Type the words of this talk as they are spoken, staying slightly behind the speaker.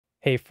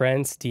Hey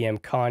friends, DM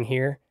Kahn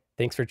here.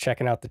 Thanks for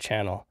checking out the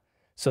channel.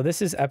 So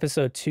this is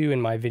episode 2 in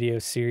my video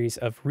series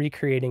of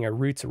recreating a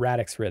Roots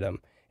Radics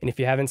rhythm. And if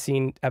you haven't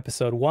seen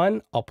episode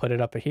 1, I'll put it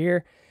up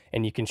here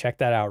and you can check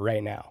that out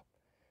right now.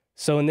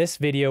 So in this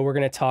video, we're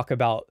going to talk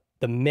about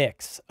the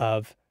mix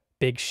of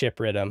Big Ship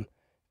Riddim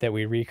that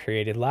we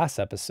recreated last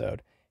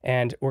episode.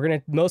 And we're going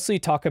to mostly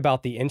talk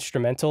about the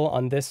instrumental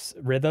on this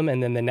rhythm,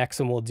 and then the next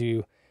one we'll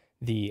do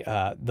the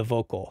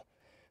vocal.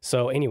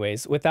 So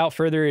anyways, without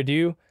further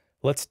ado,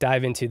 let's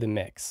dive into the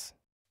mix.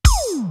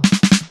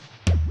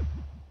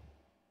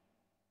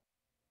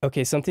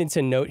 Okay, something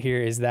to note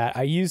here is that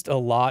I used a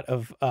lot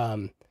of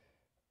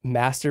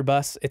master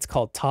bus. It's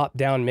called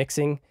top-down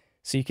mixing.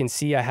 So you can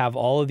see I have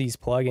all of these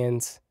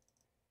plugins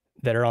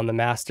that are on the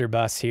master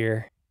bus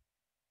here.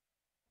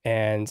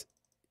 And,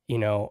 you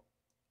know,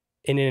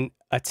 in an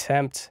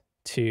attempt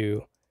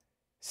to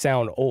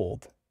sound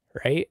old,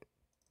 right?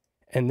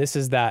 And this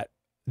is that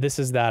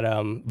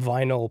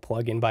vinyl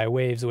plugin by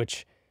Waves,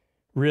 which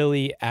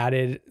really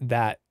added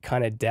that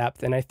kind of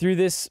depth. And I threw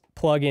this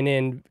plugin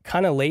in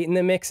kind of late in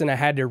the mix and I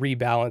had to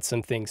rebalance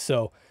some things.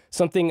 So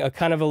something, a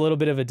kind of a little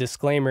bit of a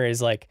disclaimer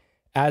is like,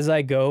 as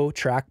I go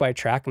track by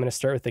track, I'm going to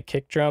start with the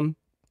kick drum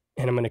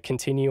and I'm going to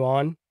continue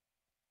on.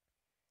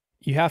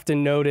 You have to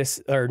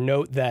notice or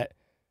note that,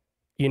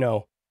 you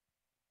know,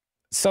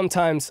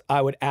 sometimes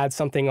I would add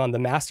something on the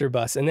master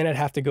bus and then I'd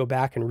have to go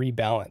back and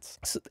rebalance.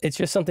 So it's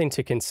just something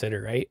to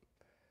consider, right?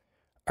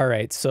 All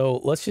right,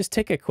 so let's just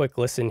take a quick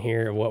listen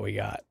here of what we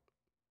got.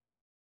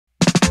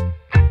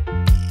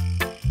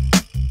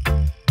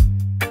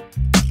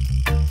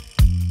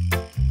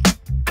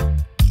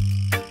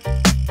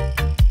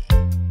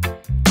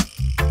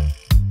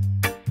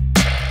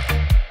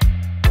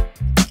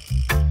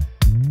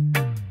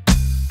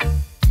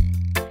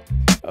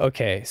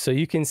 Okay, so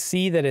you can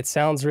see that it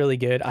sounds really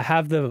good. I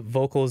have the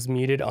vocals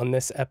muted on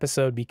this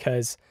episode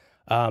because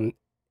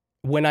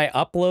when I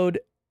upload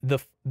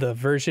the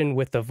version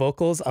with the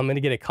vocals, I'm going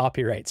to get a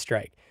copyright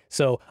strike.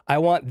 So I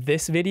want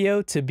this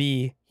video to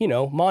be, you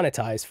know,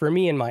 monetized for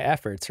me and my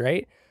efforts,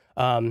 right?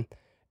 And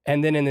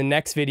then in the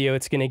next video,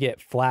 it's going to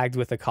get flagged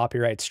with a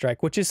copyright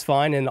strike, which is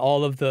fine. And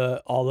all of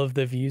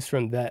the views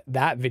from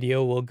that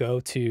video will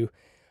go to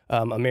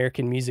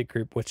American Music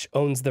Group, which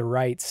owns the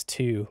rights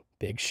to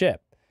Big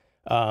Ship.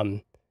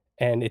 And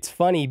it's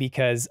funny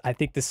because I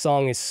think the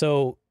song is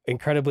so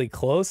incredibly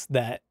close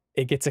that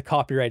it gets a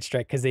copyright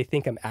strike because they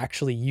think I'm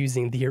actually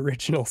using the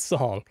original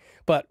song.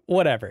 But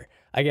whatever,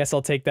 I guess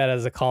I'll take that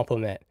as a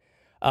compliment.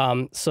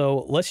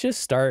 So let's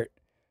just start.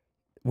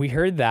 We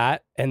heard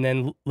that, and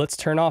then let's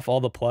turn off all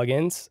the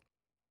plugins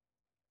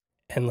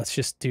and let's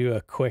just do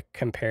a quick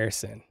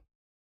comparison.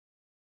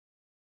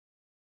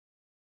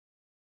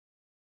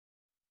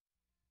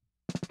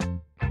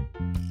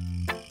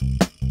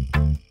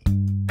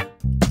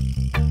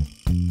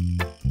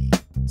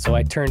 So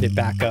I turned it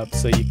back up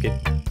so you could,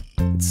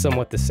 it's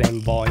somewhat the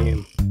same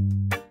volume.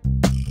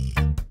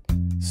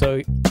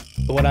 So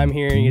what I'm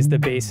hearing is the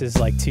bass is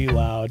like too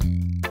loud.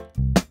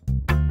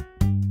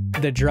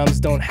 The drums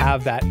don't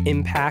have that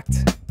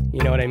impact,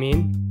 you know what I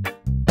mean?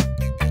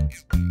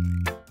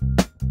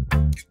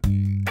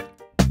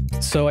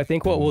 So I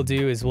think what we'll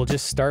do is we'll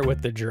just start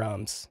with the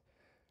drums.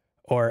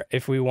 Or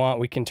if we want,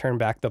 we can turn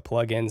back the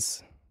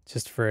plugins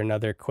just for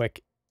another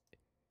quick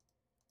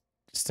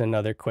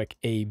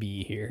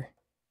A-B here.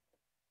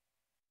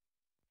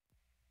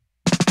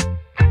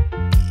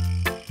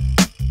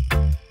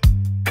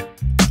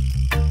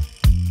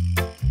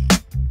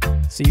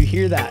 So you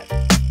hear that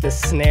the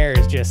snare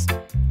is just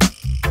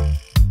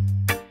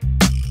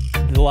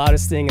the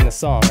loudest thing in the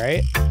song,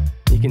 right?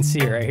 You can see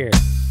it right here.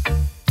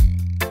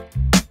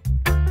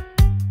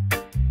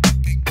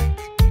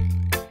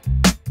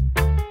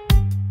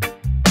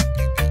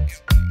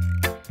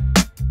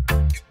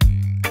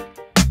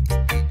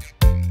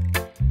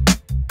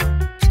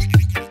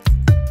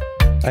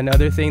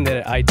 Another thing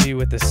that I do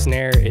with the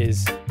snare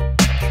is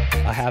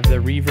I have the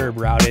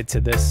reverb routed to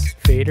this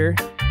fader.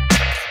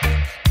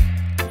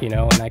 You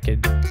know, and I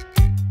could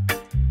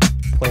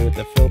play with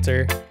the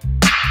filter,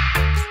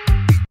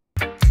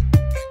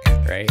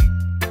 right?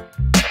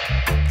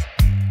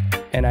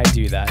 And I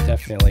do that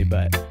definitely,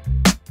 but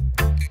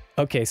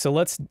okay, so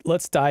let's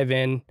dive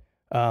in.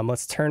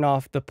 Let's turn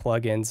off the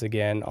plugins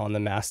again on the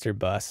master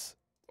bus,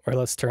 or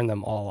let's turn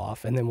them all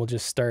off, and then we'll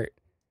just start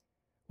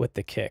with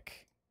the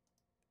kick,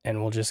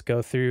 and we'll just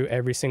go through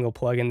every single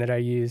plugin that I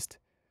used.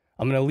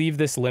 I'm gonna leave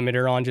this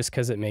limiter on just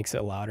because it makes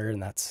it louder,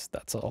 and that's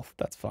all.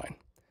 That's fine.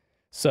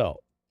 So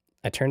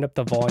I turned up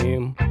the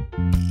volume.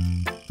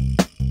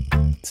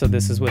 So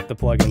this is with the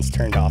plugins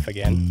turned off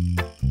again.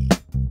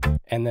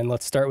 And then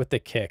let's start with the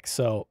kick.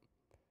 So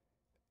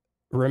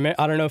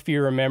I don't know if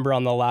you remember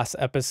on the last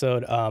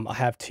episode, I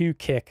have 2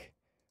 kick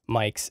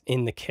mics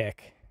in the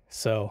kick.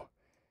 So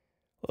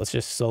let's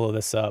just solo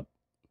this up.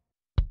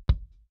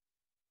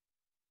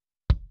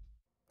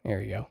 There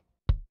we go.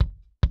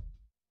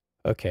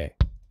 Okay,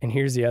 and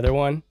here's the other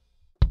one.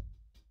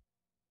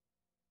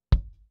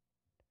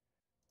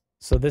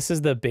 So this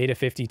is the Beta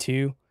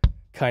 52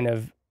 kind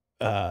of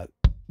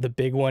the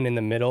big one in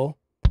the middle,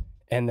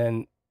 and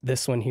then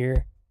this one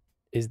here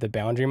is the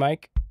boundary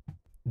mic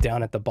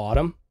down at the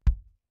bottom.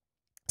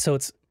 So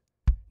it's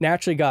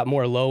naturally got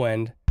more low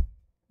end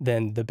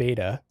than the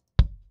beta,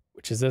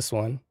 which is this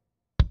one.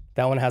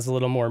 That one has a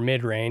little more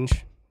mid-range.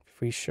 If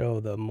we show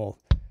the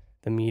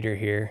meter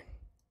here,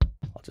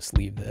 I'll just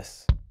leave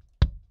this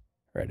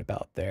right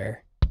about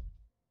there.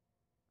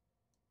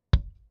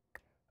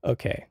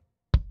 Okay,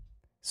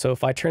 so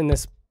if I turn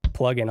this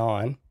plugin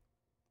on,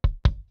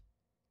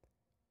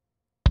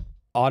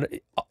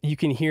 you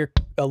can hear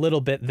a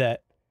little bit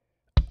that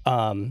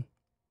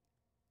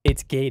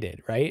it's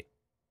gated, right?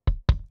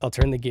 I'll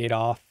turn the gate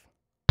off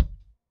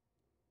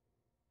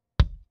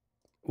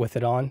with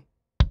it on.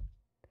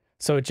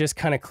 So it just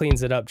kind of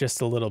cleans it up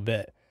just a little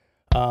bit.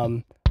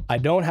 I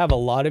don't have a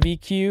lot of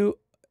EQ.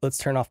 Let's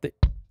turn off the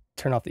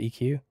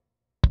EQ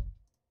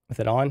with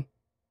it on.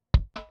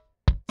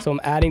 So I'm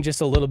adding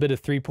just a little bit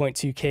of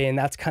 3.2K, and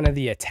that's kind of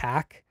the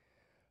attack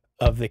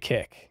of the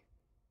kick.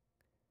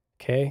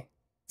 Okay,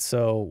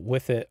 so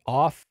with it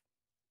off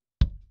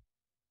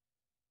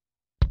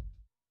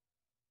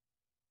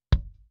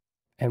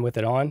and with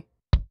it on,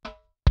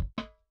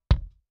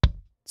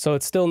 so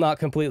it's still not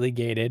completely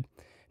gated.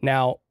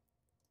 Now,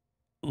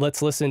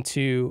 let's listen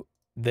to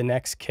the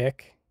next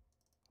kick.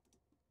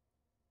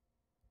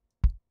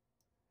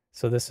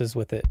 So this is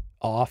with it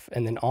off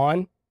and then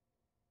on.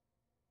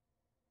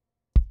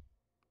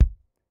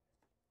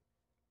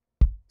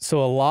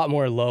 So a lot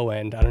more low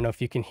end. I don't know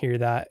if you can hear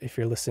that. If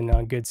you're listening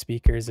on good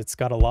speakers, it's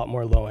got a lot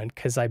more low end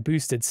because I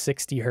boosted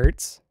 60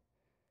 Hertz.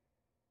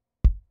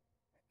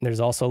 There's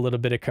also a little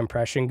bit of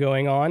compression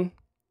going on.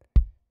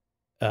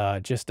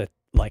 Just a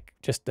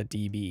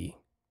dB.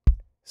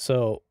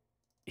 So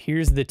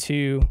here's the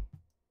two.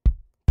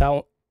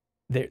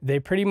 They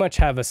pretty much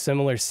have a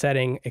similar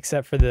setting,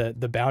 except for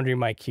the boundary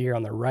mic here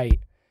on the right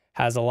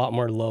has a lot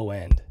more low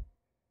end.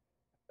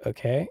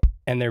 Okay,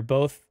 and they're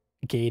both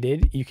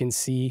gated. You can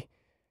see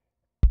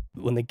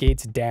when the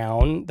gate's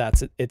down,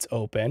 it's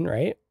open,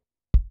 right?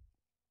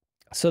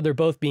 So they're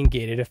both being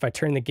gated. If I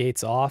turn the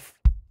gates off,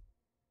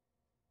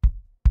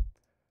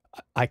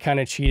 I kind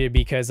of cheated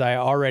because I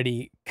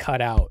already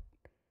cut out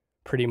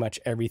pretty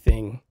much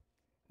everything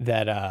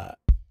that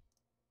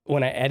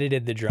when I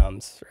edited the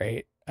drums,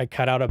 right? I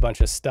cut out a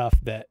bunch of stuff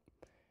that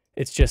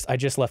I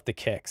just left the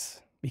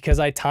kicks because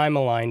I time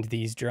aligned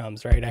these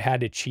drums, right? I had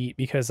to cheat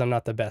because I'm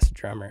not the best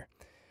drummer.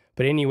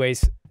 But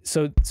anyways,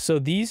 so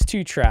these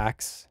two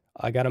tracks,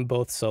 I got them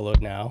both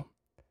soloed now.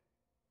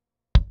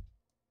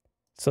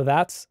 So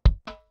that's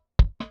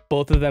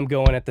both of them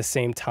going at the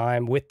same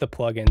time with the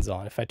plugins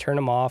on. If I turn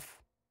them off,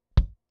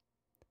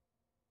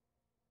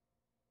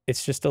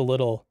 it's just a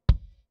little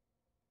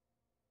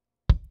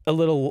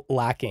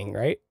lacking,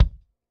 right?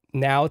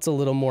 Now it's a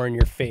little more in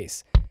your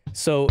face.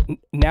 So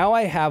now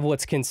I have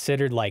what's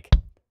considered like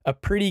a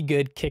pretty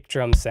good kick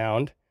drum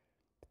sound.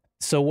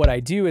 So what I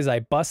do is I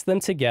bus them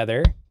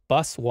together,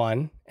 bus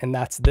one, and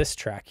that's this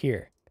track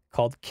here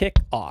called Kick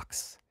Aux.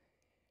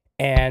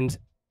 And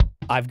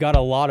I've got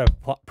a lot of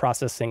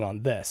processing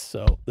on this,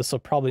 so this will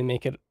probably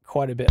make it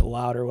quite a bit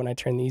louder when I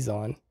turn these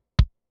on.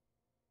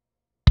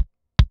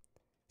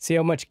 See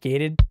how much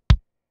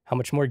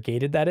more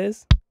gated that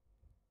is?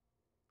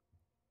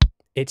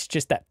 It's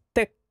just that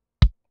thick,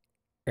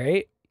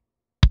 right?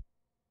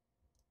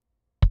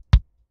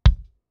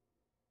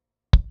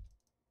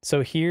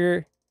 So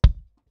here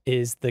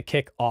is the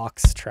Kick Aux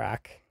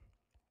track.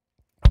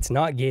 It's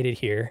not gated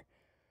here.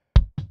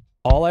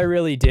 All I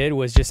really did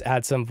was just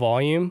add some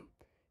volume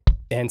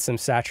and some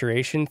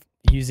saturation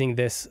using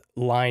this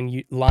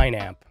line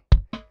amp.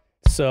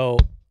 So,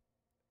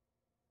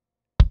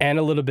 and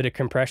a little bit of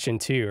compression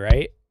too,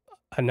 right?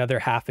 Another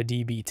half a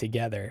dB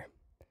together.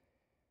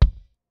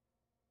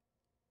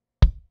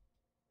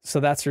 So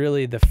that's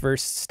really the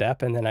first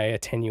step, and then I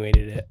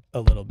attenuated it a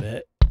little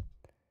bit.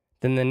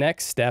 Then the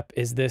next step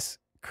is this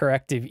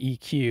corrective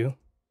EQ,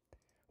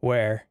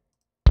 where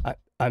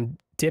I'm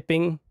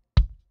dipping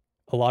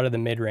a lot of the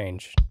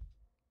mid-range.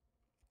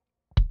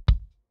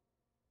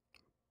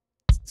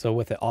 So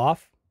with it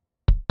off,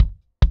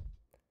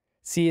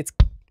 see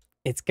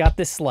it's got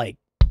this like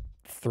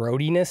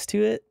throatiness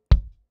to it.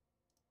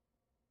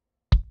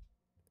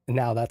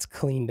 Now that's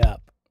cleaned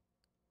up.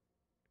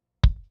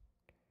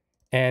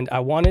 And I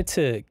wanted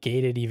to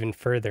gate it even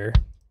further.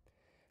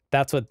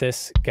 That's what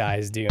this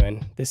guy's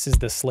doing. This is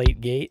the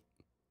slate gate.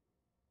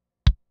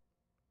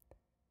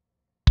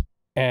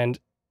 And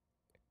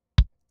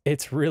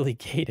it's really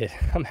gated.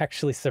 I'm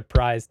actually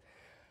surprised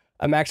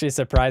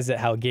at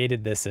how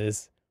gated this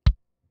is.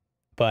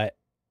 But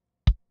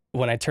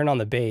when I turn on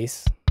the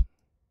bass,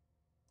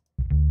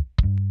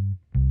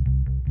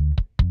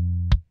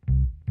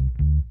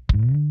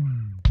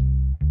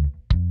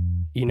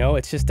 you know,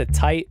 it's just a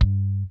tight,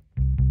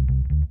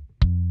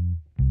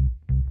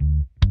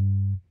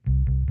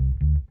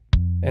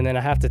 and then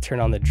I have to turn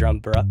on the drum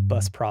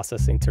bus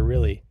processing to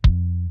really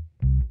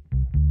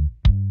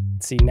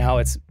see. Now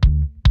it's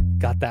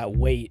got that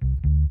weight.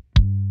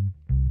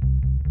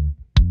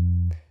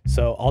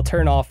 So I'll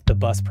turn off the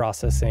bus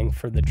processing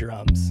for the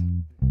drums.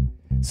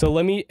 So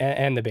let me,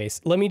 and the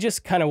bass. Let me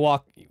just kind of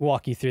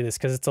walk you through this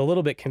because it's a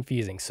little bit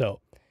confusing.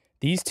 So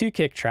these two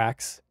kick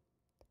tracks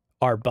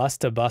are bus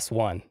to bus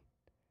 1,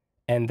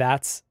 and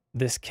that's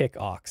this kick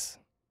aux,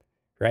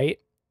 right?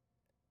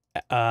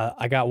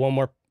 I got one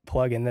more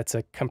plugin that's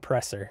a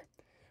compressor.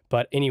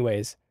 But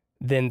anyways,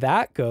 then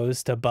that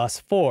goes to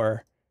bus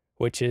 4,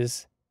 which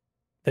is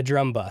the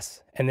drum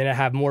bus. And then I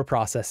have more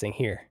processing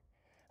here.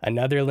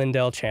 Another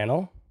Lindell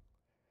channel,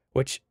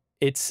 which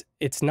it's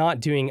not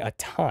doing a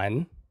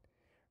ton,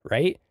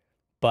 right?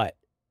 But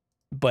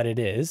it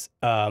is.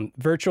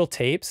 Virtual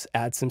tapes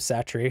add some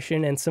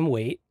saturation and some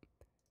weight.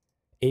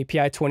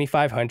 API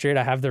 2500,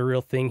 I have the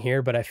real thing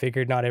here, but I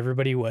figured not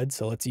everybody would,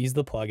 so let's use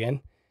the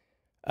plugin.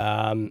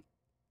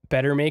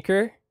 Better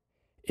Maker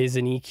is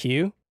an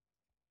EQ.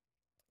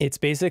 It's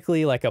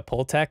basically like a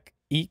Pultec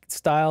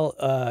style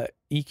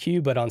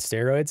EQ, but on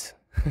steroids.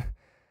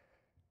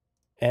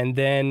 And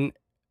then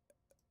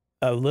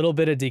a little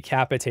bit of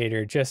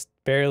Decapitator, just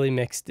barely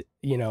mixed,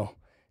 you know,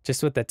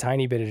 just with a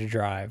tiny bit of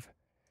drive.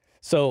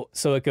 So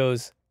it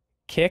goes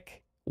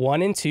kick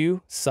 1 and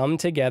 2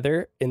 summed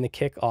together in the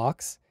kick aux,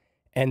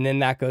 and then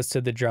that goes to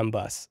the drum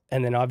bus.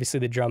 And then obviously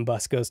the drum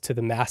bus goes to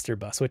the master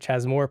bus, which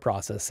has more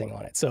processing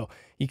on it. So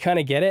you kind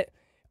of get it.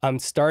 I'm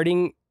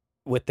starting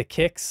with the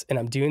kicks and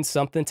I'm doing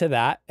something to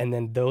that. And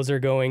then those are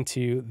going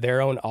to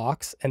their own aux.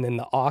 And then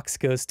the aux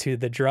goes to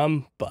the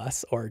drum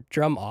bus or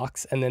drum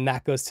aux. And then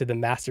that goes to the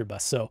master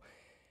bus. So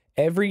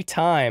every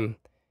time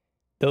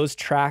those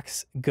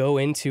tracks go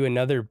into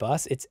another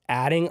bus, it's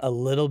adding a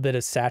little bit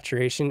of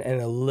saturation and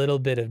a little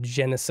bit of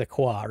je ne sais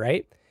quoi,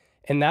 right?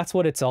 And that's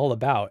what it's all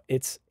about.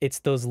 It's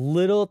those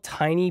little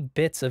tiny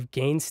bits of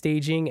gain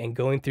staging and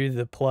going through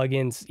the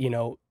plugins, you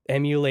know,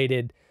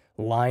 emulated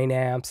line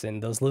amps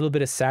and those little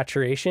bit of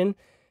saturation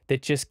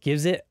that just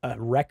gives it a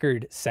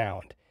record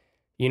sound.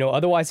 You know,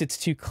 otherwise it's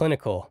too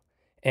clinical.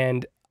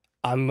 And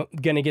I'm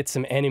going to get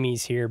some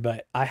enemies here,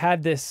 but I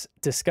had this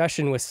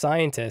discussion with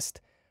scientists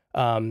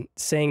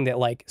saying that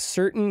like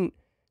certain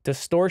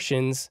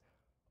distortions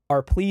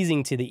are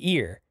pleasing to the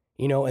ear,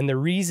 you know, and the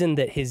reason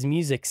that his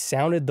music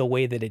sounded the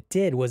way that it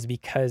did was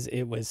because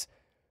it was,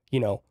 you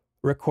know,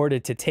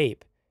 recorded to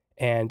tape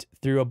and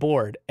through a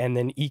board and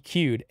then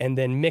EQ'd and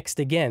then mixed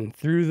again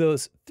through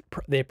those.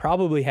 They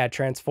probably had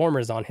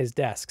transformers on his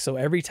desk. So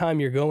every time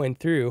you're going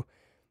through,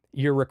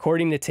 you're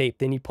recording the tape,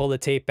 then you pull the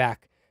tape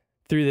back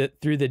through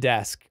the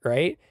desk,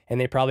 right? And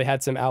they probably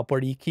had some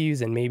outboard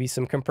EQs and maybe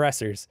some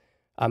compressors.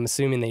 I'm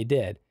assuming they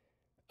did.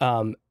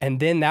 And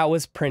then that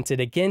was printed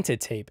again to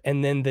tape.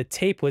 And then the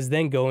tape was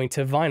then going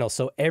to vinyl.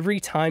 So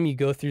every time you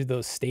go through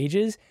those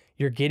stages,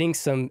 you're getting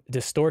some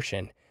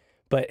distortion.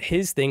 But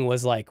his thing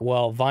was like,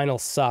 well, vinyl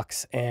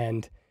sucks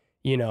and,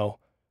 you know,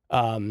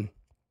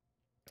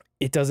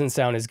 it doesn't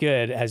sound as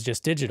good as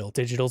just digital.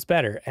 Digital's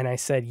better. And I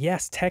said,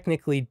 yes,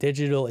 technically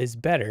digital is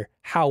better.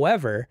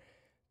 However,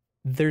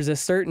 there's a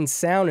certain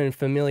sound and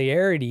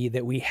familiarity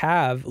that we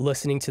have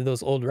listening to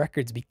those old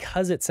records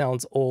because it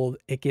sounds old.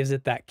 It gives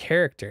it that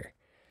character.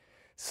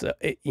 So,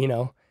 you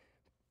know,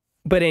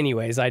 but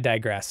anyways, I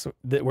digress.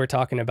 We're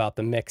talking about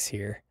the mix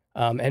here.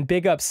 And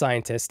big up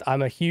Scientist.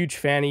 I'm a huge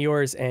fan of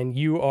yours and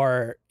you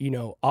are, you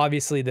know,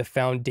 obviously the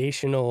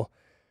foundational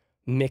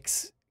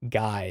mix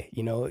guy.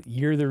 You know,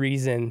 you're the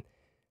reason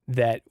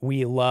that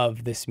we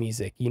love this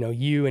music. You know,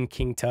 you and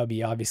King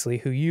Tubby, obviously,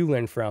 who you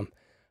learned from.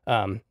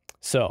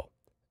 So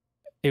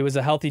it was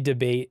a healthy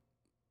debate.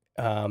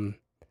 But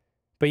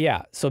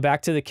yeah, so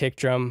back to the kick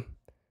drum.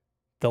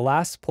 The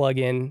last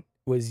plugin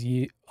was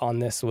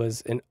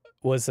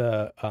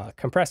a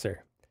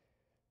compressor.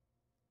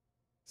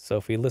 So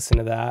if we listen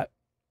to that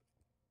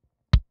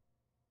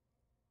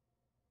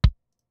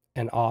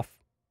and off.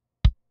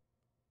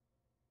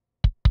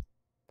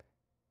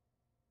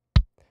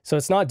 So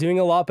it's not doing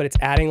a lot, but it's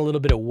adding a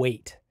little bit of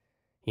weight,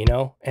 you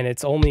know, and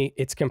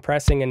it's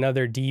compressing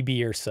another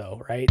dB or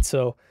so, right?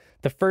 So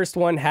the first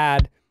one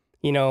had,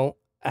 you know,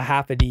 a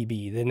half a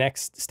dB. The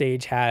next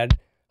stage had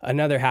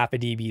another half a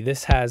dB.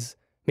 This has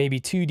maybe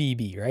 2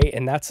 dB, right?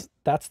 And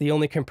that's the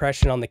only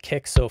compression on the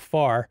kick so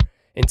far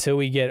until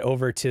we get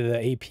over to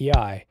the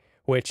API,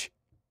 which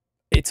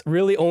it's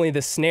really only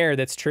the snare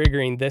that's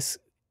triggering this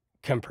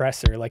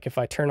compressor. Like if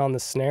I turn on the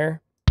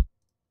snare,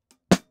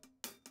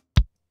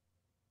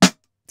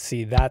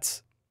 see,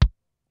 that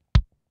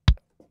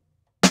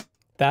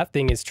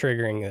thing is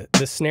triggering it.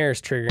 The snare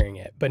is triggering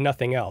it, but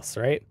nothing else,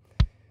 right?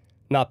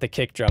 Not the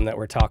kick drum that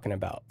we're talking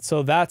about.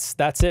 So that's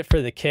it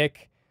for the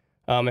kick.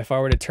 If I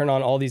were to turn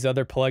on all these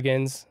other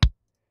plugins,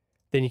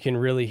 then you can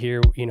really hear,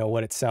 you know,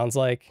 what it sounds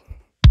like.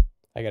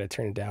 I got to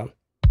turn it down,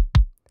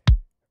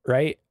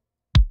 right?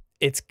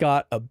 It's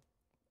got a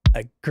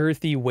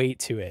girthy weight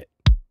to it.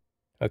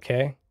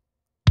 Okay.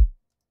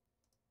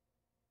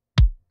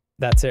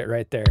 That's it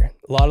right there.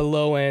 A lot of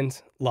low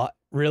end,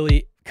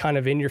 really kind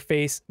of in your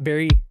face,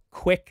 very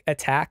quick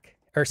attack,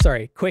 or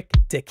sorry, quick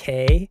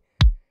decay,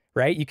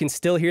 right? You can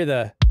still hear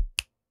the,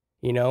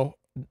 you know,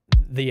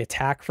 the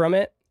attack from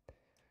it.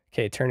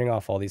 Okay, turning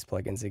off all these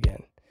plugins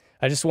again.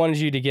 I just wanted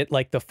you to get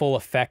like the full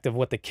effect of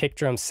what the kick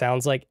drum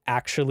sounds like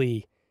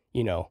actually,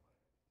 you know,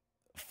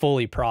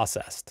 fully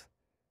processed.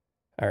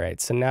 All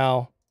right, so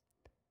now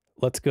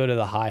let's go to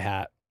the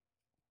hi-hat.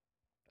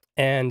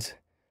 And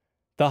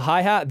the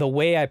hi-hat, the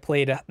way I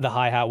played the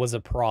hi-hat was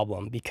a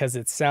problem because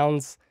it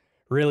sounds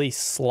really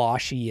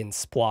sloshy and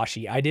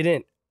sploshy. I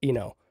didn't, you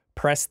know,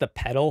 press the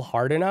pedal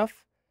hard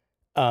enough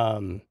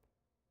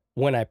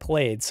when I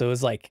played. So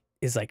it's like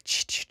instead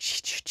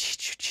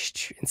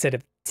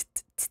of,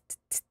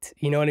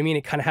 you know what I mean?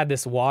 It kind of had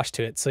this wash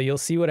to it. So you'll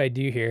see what I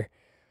do here.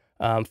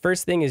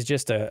 First thing is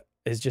just a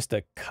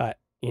cut,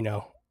 you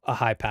know, a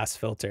high pass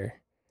filter.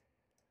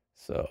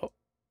 So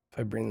if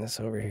I bring this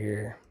over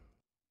here,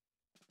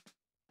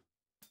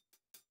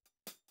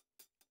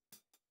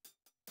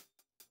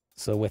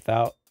 so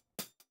without,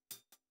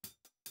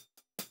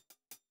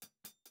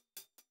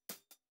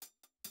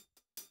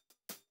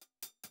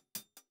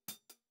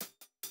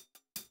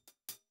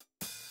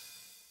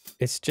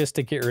 it's just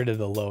to get rid of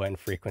the low end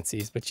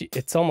frequencies, but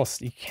it's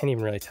almost, you can't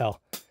even really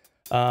tell.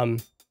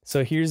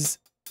 So here's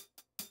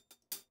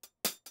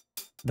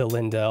the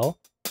Lindell,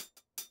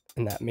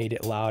 and that made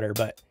it louder,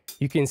 but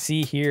you can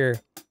see here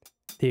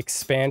the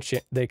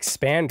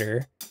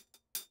expander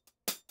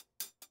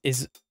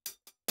is,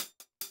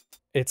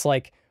 it's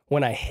like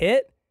when I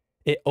hit,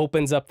 it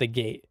opens up the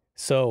gate.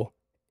 So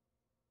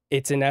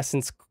it's in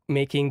essence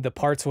making the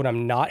parts when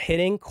I'm not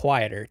hitting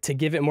quieter to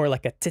give it more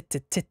like a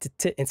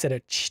tit instead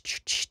of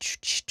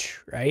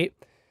right?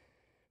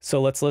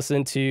 So let's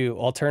listen to,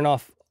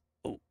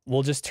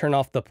 we'll just turn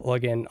off the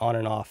plugin on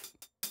and off.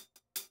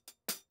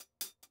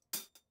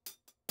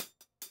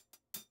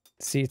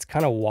 See, it's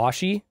kind of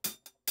washy.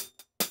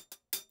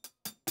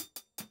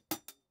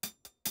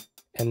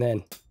 And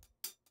then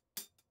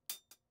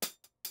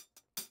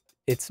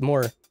it's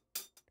more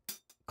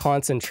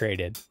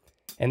concentrated.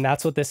 And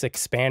that's what this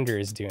expander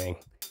is doing.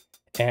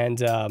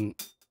 And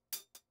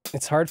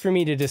it's hard for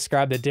me to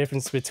describe the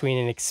difference between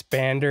an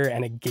expander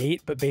and a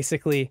gate, but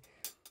basically,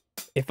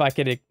 if I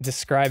could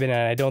describe it, and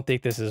I don't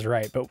think this is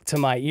right, but to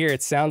my ear,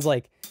 it sounds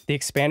like the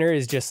expander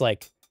is just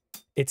like,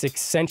 it's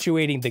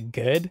accentuating the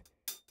good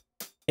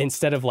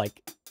instead of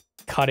like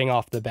cutting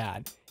off the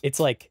bad. It's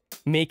like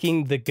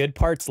making the good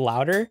parts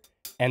louder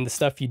and the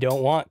stuff you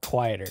don't want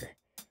quieter.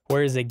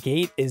 Whereas a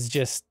gate is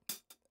just,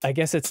 I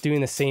guess it's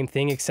doing the same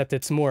thing, except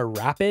it's more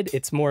rapid.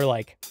 It's more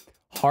like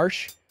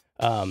harsh.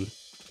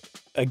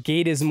 A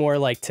gate is more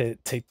like to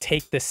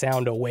take the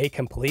sound away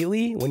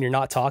completely. When you're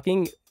not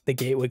talking, the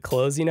gate would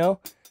close, you know?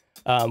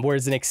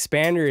 Whereas an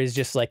expander is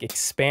just like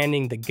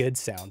expanding the good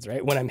sounds,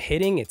 right? When I'm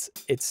hitting, it's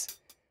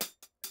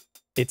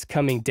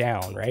coming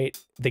down, right?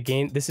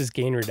 This is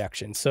gain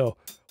reduction. So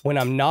when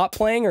I'm not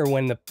playing, or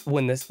when the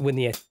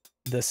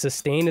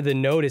sustain of the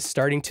note is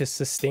starting to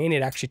sustain,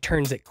 it actually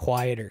turns it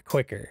quieter,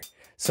 quicker.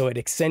 So it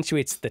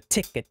accentuates the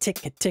ticka,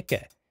 ticka,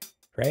 ticka,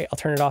 right? I'll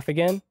turn it off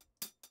again.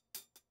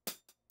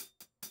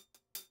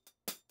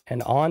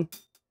 And on.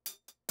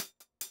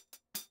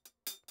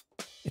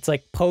 It's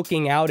like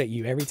poking out at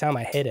you every time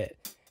I hit it.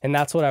 And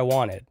that's what I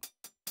wanted.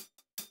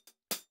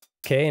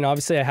 Okay, and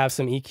obviously I have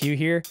some EQ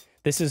here.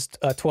 This is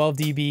a 12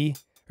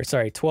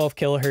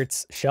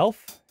 kilohertz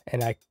shelf.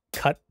 And I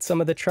cut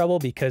some of the treble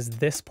because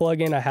this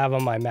plugin I have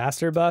on my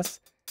master bus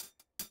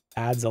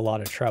adds a lot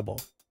of treble.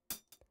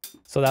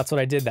 So that's what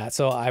I did that.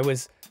 So I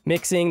was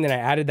mixing, then I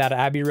added that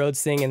Abbey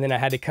Roads thing, and then I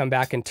had to come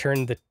back and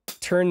turn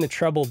the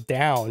treble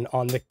down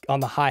on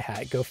the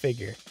hi-hat, go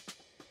figure.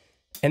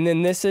 And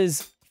then this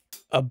is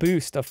a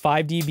boost, a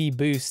 5 dB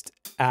boost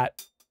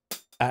at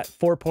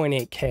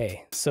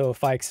 4.8K. So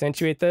if I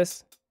accentuate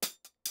this,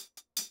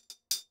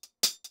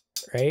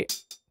 right?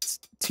 It's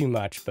too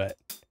much, but,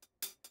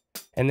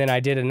 and then I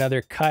did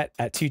another cut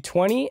at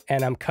 220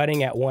 and I'm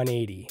cutting at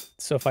 180.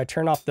 So if I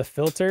turn off the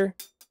filter,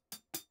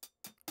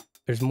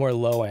 there's more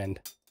low end,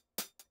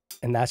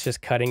 and that's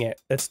just cutting it.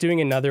 That's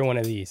doing another one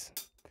of these.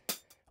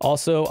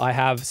 Also, I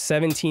have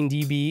 17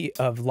 dB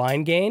of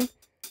line gain,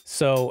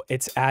 so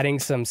it's adding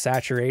some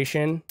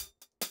saturation,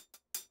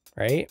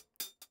 right?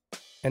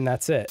 And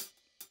that's it.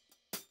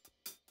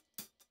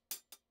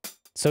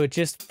 So it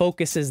just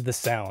focuses the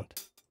sound.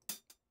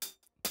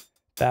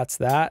 That's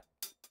that.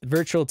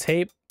 Virtual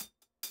tape,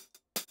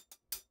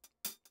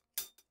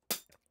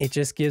 it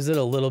just gives it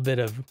a little bit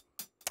of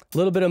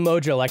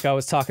mojo, like I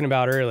was talking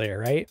about earlier,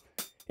 right?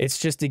 It's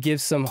just to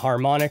give some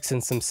harmonics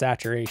and some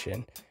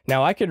saturation.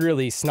 Now I could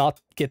really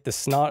get the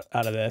snot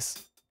out of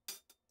this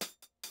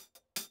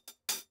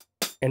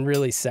and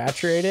really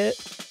saturate it,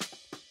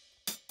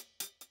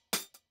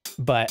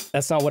 but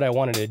that's not what I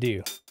wanted to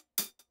do,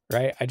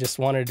 right? I just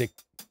wanted to,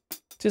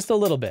 just a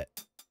little bit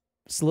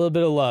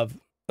of love.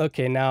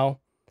 Okay, now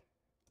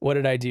what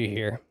did I do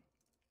here?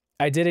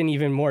 I did an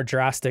even more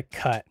drastic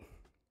cut.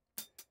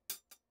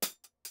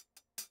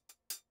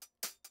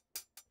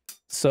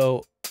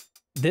 So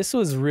this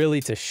was really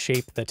to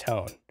shape the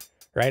tone,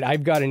 right?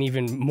 I've got an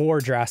even more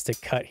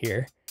drastic cut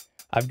here.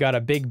 I've got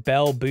a big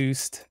bell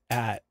boost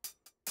at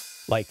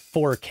like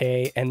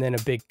 4K and then a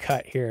big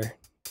cut here.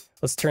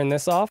 Let's turn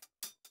this off.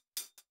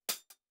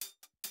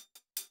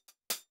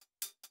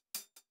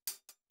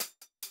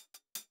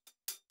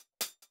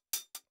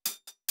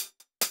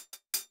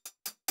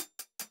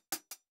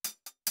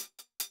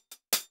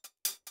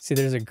 See,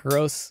 there's a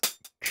gross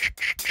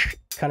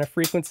kind of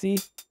frequency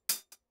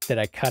that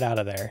I cut out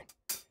of there.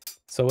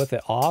 So with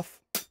it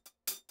off,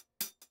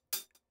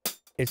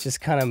 it's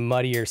just kind of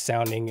muddier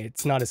sounding.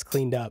 It's not as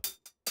cleaned up.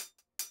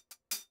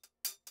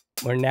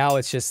 Where now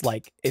it's just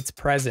like, it's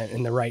present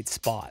in the right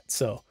spot.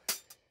 So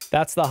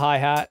that's the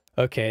hi-hat.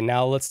 Okay,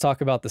 now let's talk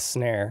about the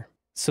snare.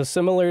 So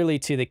similarly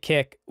to the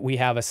kick, we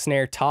have a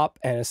snare top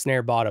and a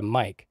snare bottom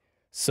mic.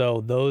 So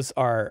those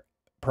are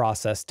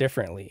processed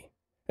differently.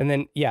 And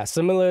then, yeah,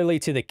 similarly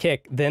to the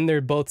kick, then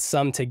they're both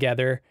summed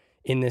together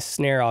in this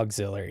snare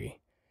auxiliary.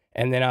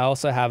 And then I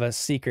also have a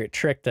secret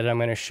trick that I'm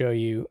going to show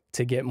you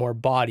to get more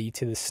body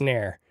to the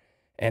snare.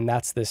 And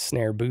that's this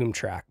snare boom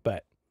track.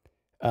 But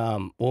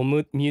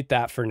we'll mute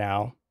that for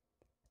now.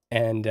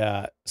 And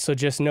so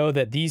just know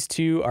that these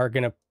two are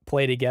going to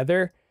play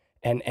together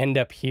and end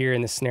up here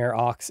in the snare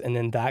aux, and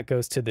then that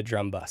goes to the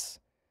drum bus.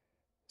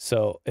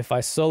 So if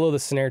I solo the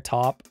snare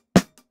top,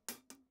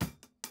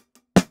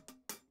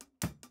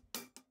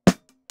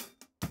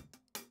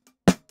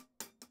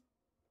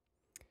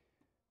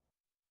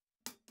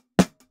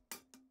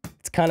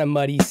 it's kind of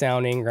muddy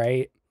sounding,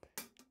 right?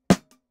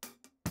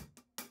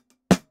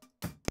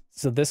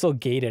 So this will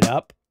gate it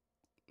up,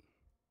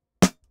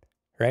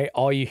 right?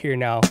 All you hear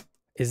now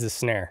is the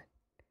snare,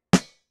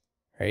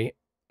 right?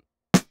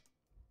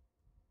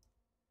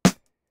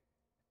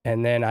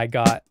 And then I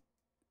got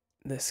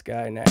this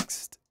guy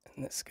next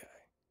and this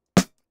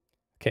guy.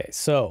 Okay,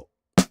 so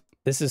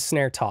this is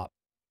snare top.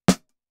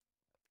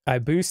 I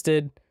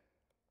boosted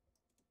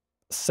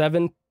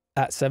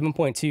at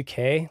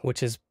 7.2K,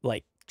 which is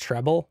like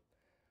treble.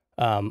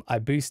 I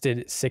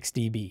boosted 6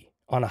 dB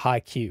on a high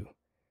Q.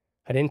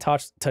 I didn't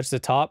touch the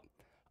top.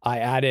 I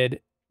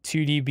added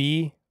 2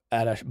 dB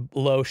at a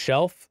low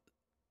shelf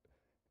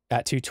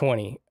at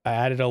 220. I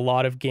added a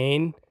lot of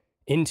gain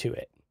into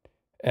it.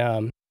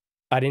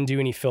 I didn't do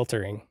any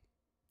filtering.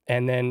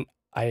 And then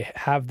I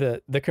have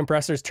the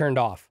compressors turned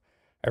off.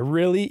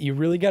 You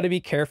really got to be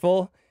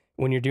careful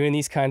when you're doing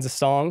these kinds of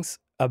songs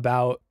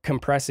about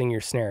compressing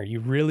your snare. You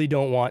really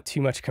don't want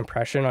too much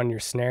compression on your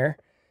snare.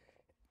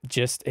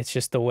 It's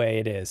just the way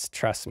it is.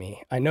 Trust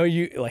me. I know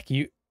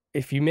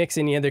if you mix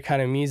any other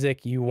kind of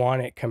music, you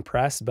want it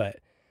compressed, but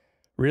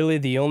really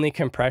the only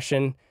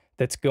compression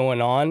that's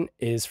going on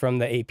is from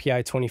the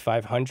API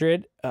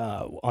 2500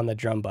 on the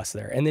drum bus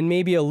there. And then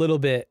maybe a little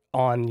bit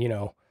on, you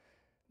know,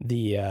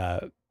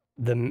 the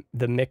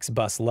mix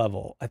bus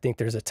level. I think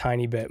there's a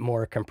tiny bit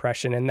more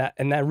compression, and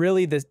that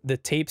really the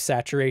tape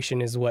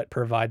saturation is what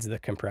provides the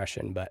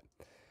compression. But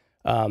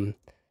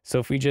so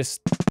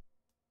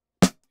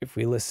if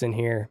we listen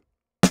here,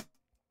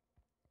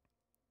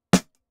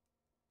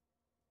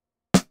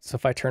 so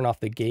if I turn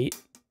off the gate,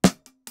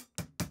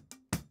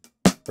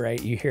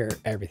 right, you hear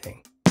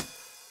everything.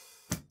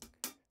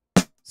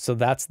 So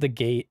that's the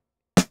gate,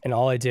 and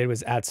all I did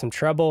was add some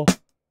treble,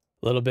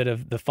 a little bit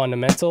of the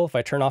fundamental. If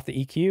I turn off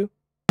the EQ,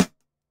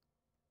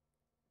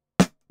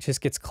 it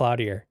just gets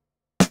cloudier,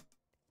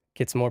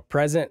 gets more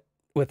present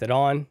with it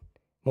on,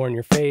 more in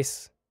your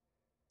face.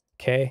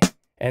 Okay,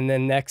 and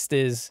then next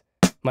is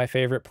my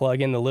favorite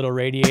plugin, the little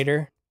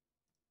radiator.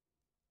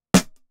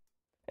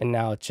 And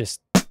now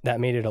that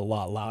made it a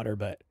lot louder,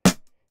 but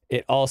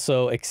it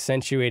also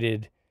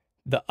accentuated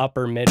the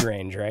upper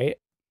mid-range, right?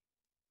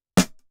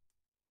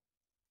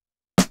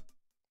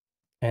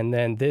 And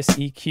then this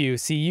EQ,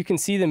 see, you can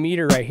see the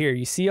meter right here.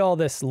 You see all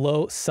this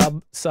low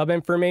sub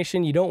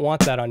information? You don't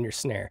want that on your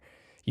snare.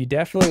 You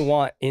definitely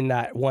want in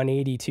that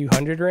 180,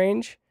 200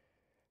 range.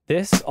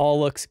 This all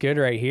looks good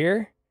right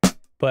here,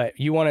 but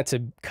you want it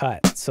to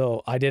cut.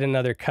 So I did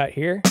another cut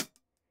here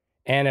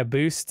and a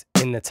boost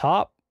in the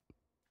top,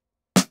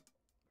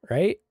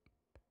 right?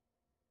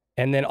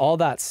 And then all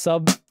that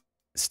sub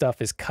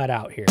stuff is cut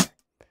out here.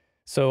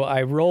 So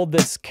I rolled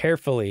this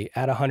carefully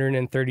at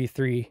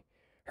 133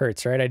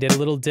 hertz, right? I did a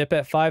little dip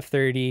at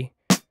 530.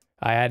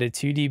 I added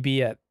 2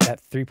 dB at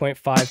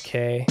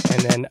 3.5K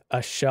and then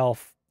a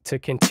shelf to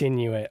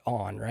continue it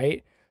on,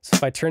 right? So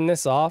if I turn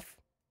this off,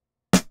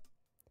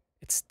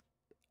 it's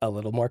a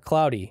little more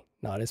cloudy,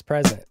 not as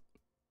present.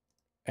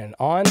 And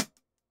on,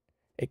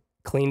 it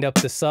cleaned up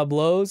the sub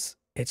lows.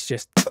 It's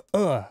just,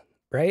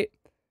 right?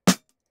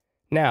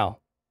 Now,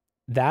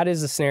 that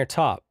is the snare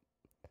top.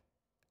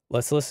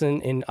 Let's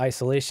listen in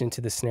isolation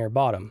to the snare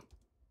bottom.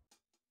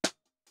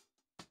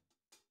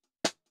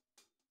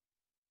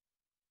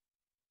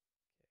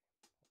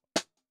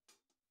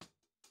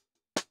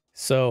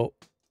 So,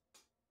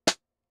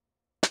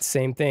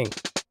 same thing.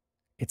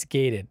 It's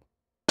gated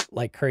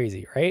like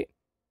crazy, right?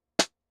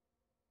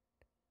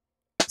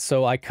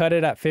 So I cut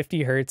it at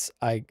 50 hertz.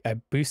 I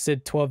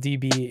boosted 12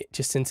 dB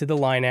just into the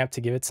line amp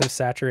to give it some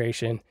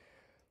saturation.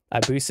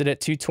 I boosted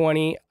at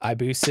 220. I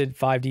boosted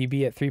 5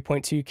 dB at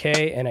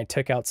 3.2K, and I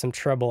took out some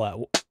treble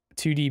at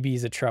 2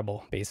 dBs of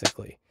treble,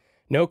 basically.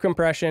 No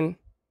compression,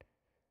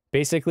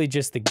 basically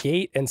just the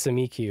gate and some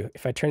EQ.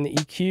 If I turn the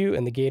EQ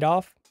and the gate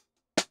off,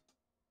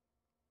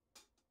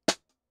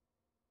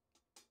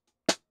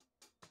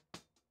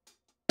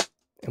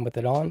 and with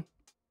it on,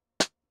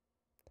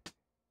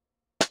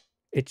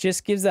 it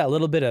just gives that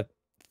little bit of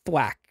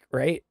thwack,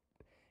 right?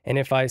 And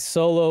if I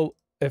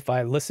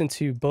listen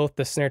to both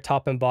the snare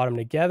top and bottom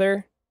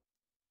together,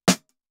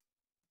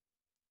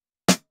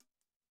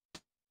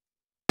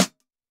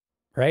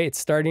 right? It's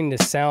starting to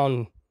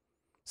sound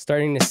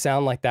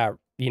like that,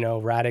 you know,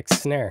 Radix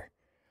snare.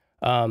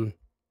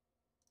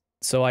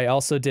 So I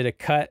also did a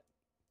cut.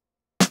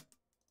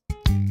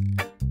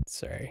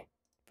 Sorry.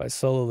 If I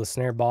solo the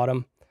snare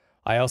bottom,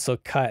 I also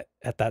cut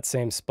at that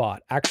same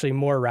spot, actually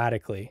more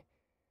radically.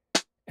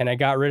 And I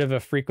got rid of a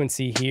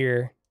frequency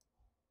here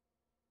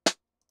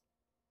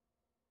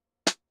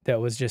that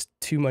was just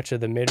too much of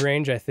the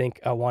mid-range. I think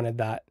I wanted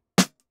that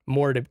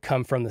more to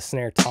come from the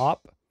snare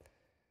top,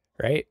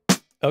 right?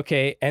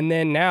 Okay, and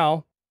then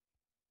now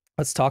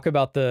let's talk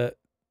about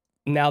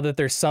now that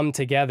they're summed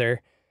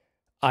together,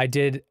 I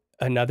did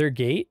another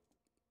gate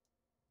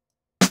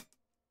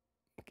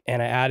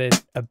and I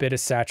added a bit of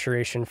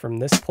saturation from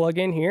this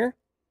plugin here.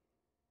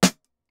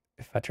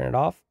 If I turn it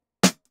off,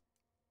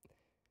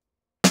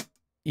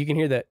 you can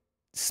hear the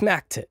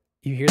smack tit.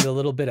 You hear the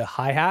little bit of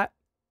hi-hat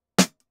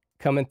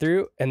coming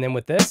through, and then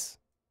with this,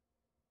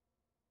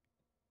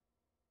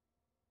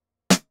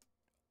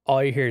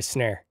 all you hear is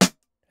snare.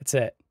 That's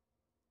it.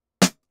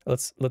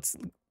 Let's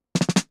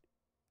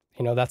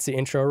you know, that's the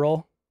intro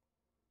roll.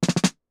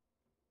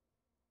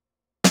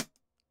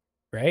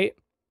 Right?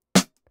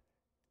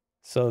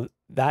 So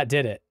that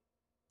did it.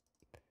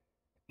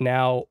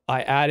 Now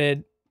I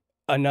added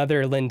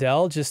another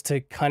Lindell just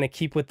to kind of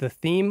keep with the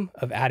theme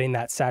of adding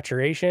that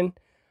saturation.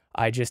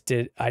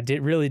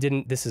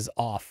 This is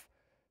off.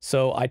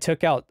 So I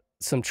took out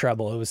some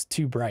treble. It was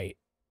too bright,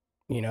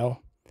 you know?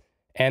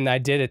 And I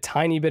did a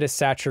tiny bit of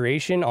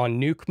saturation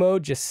on nuke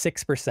mode, just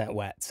 6%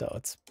 wet. So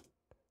it's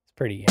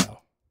pretty, you know,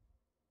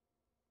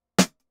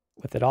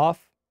 with it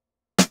off,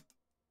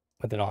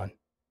 with it on.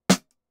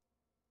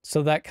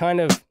 So that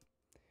kind of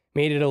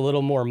made it a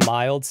little more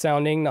mild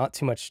sounding, not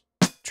too much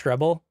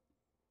treble.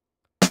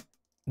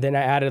 Then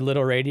I added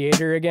little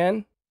radiator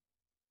again.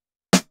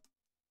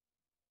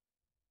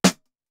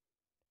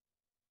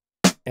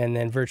 And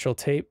then virtual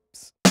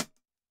tapes.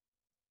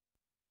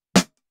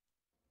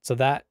 So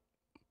that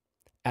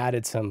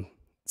added some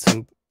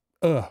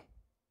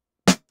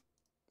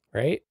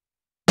right?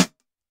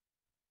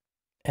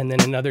 And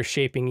then another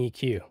shaping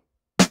EQ.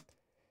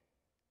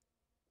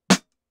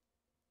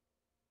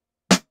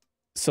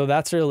 So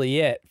that's really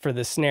it for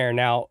the snare.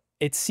 Now,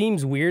 it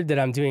seems weird that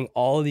I'm doing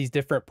all of these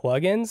different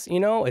plugins, you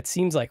know? It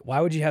seems like,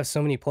 why would you have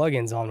so many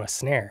plugins on a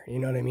snare? You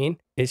know what I mean?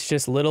 It's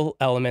just little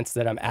elements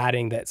that I'm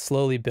adding that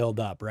slowly build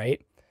up,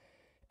 right?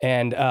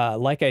 And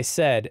like I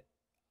said,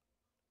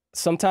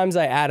 sometimes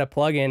I add a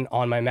plugin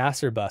on my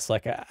master bus.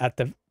 Like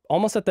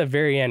almost at the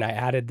very end, I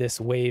added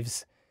this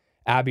Waves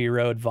Abbey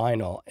Road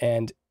vinyl,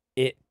 and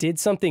it did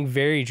something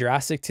very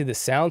drastic to the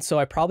sound. So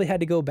I probably had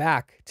to go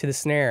back to the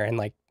snare and,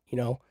 like, you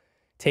know,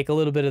 take a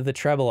little bit of the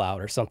treble out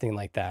or something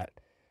like that.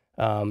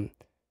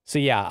 So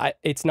yeah,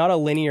 it's not a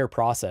linear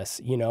process,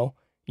 you know.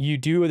 You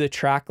do the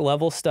track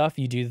level stuff,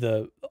 you do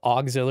the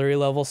auxiliary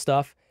level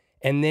stuff,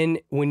 and then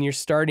when you're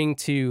starting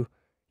to,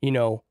 you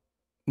know,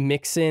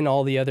 mix in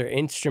all the other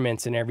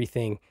instruments and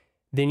everything,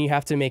 then you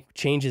have to make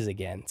changes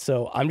again.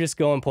 So I'm just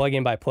going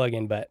plugin by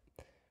plugin, but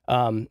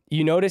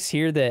you notice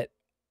here that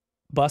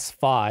bus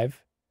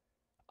 5,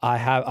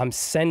 I'm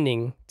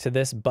sending to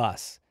this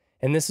bus,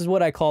 and this is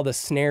what I call the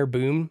snare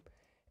boom.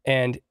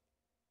 And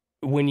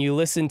when you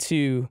listen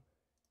to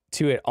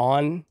it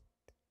on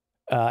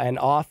and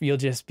off, you'll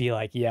just be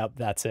like, yep,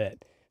 that's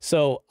it.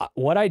 So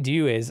what I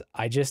do is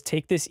I just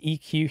take this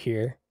EQ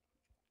here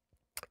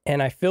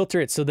and I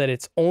filter it so that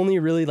it's only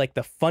really like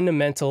the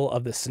fundamental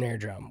of the snare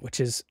drum, which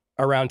is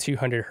around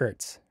 200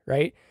 hertz,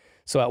 right?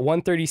 So at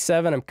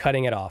 137, I'm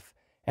cutting it off.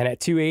 And at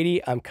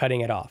 280, I'm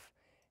cutting it off.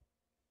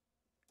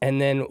 And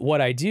then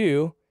what I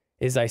do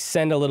is I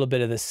send a little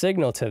bit of the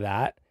signal to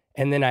that,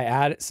 and then I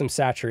add some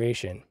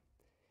saturation.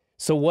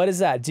 So what does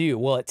that do?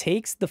 Well, it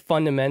takes the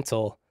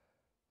fundamental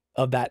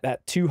of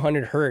that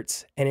 200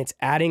 hertz and it's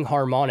adding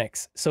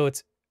harmonics. So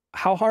it's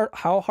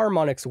how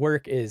harmonics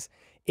work is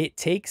it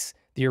takes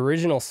the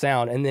original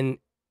sound and then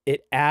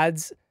it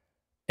adds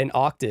an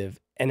octave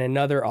and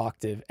another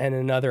octave and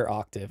another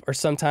octave, or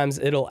sometimes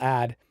it'll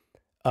add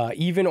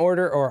even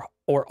order or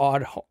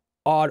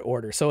odd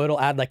order. So it'll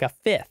add like a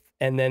fifth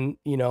and then,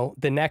 you know,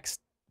 the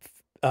next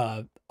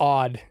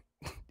odd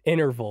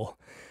interval.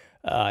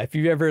 If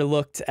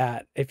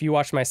you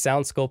watch my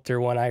Sound Sculptor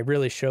one, I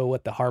really show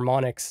what the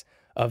harmonics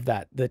of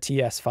the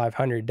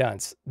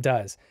TS500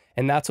 does.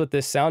 And that's what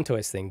this Sound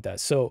Toys thing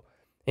does. So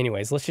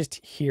anyways, let's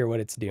just hear what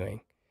it's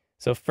doing.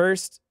 So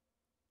first,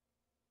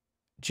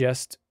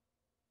 just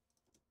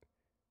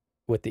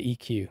with the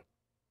EQ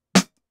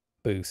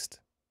boost.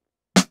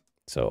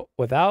 So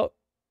without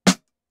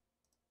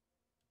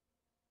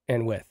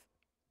and with.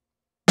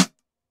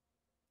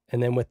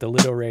 And then with the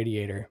little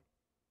radiator.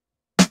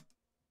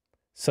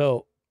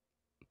 So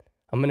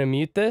I'm going to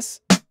mute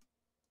this.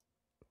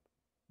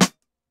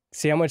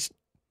 See how much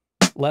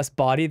less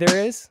body there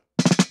is?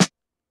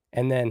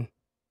 And then,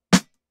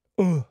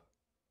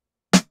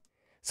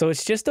 So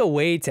it's just a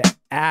way to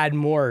add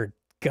more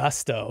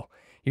gusto.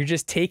 You're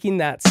just taking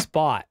that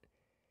spot.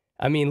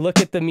 I mean, look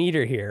at the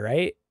meter here,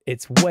 right?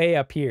 It's way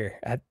up here.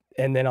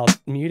 And then I'll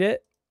mute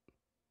it.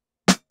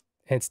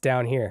 And it's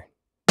down here,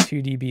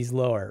 2 dBs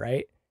lower,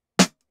 right?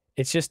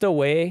 It's just a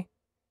way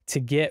to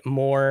get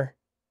more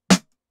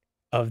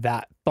of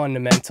that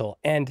fundamental.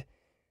 And,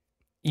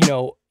 you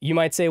know, you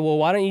might say, well,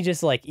 why don't you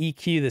just like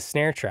EQ the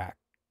snare track?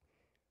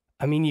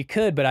 I mean, you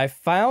could, but I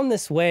found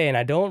this way and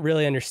I don't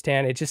really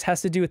understand. It just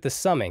has to do with the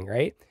summing,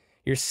 right?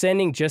 You're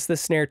sending just the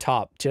snare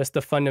top, just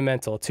the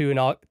fundamental to an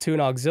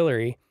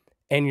auxiliary,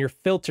 and you're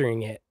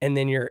filtering it, and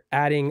then you're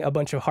adding a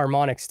bunch of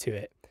harmonics to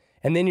it.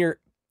 And then you're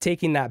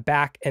taking that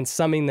back and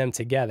summing them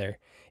together.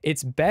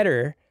 It's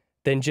better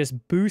than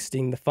just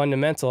boosting the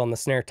fundamental on the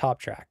snare top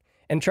track.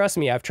 And trust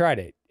me, I've tried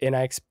it, and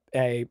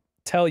I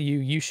tell you,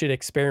 you should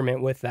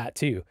experiment with that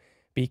too,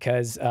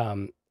 because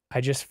I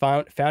just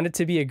found it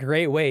to be a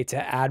great way to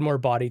add more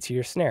body to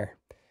your snare.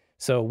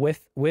 So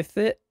with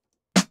it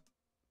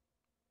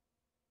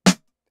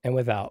and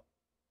without,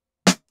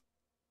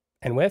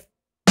 and with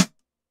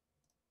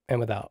and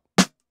without,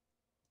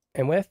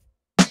 and with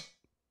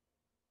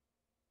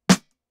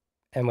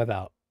and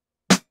without.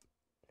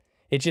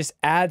 It just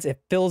adds, it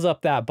fills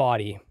up that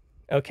body.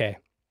 Okay,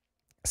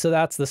 so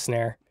that's the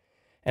snare,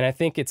 and I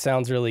think it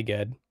sounds really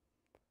good.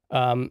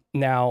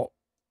 Now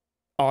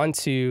on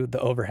to the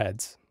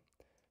overheads.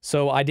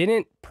 So I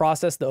didn't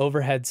process the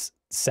overheads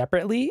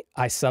separately.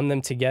 I summed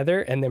them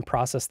together and then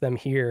processed them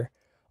here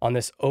on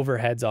this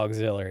overheads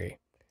auxiliary.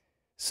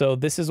 So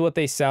this is what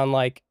they sound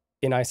like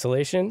in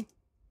isolation.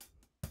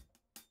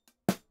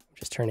 I'm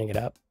just turning it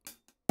up.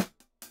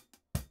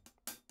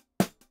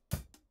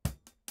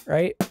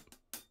 Right?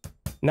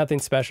 Nothing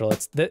special.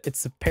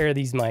 It's a pair of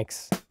these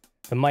mics.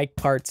 The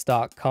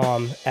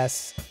micparts.com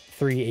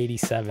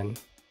S387.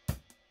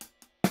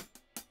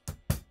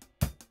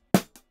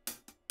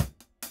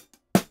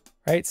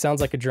 Right?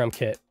 Sounds like a drum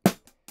kit.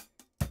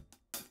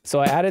 So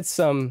I added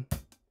some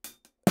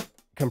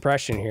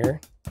compression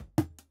here.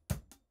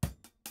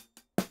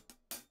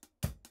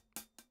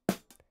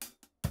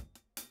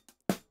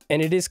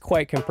 And it is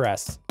quite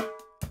compressed.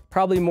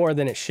 Probably more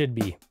than it should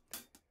be.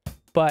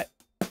 But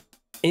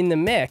in the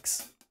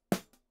mix,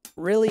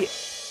 really,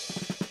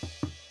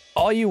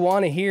 all you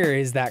want to hear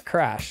is that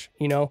crash.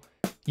 You know,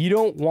 you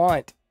don't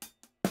want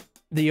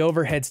the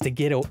overheads to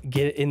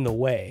get in the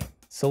way.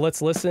 So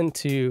let's listen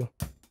to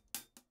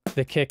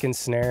the kick and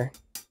snare.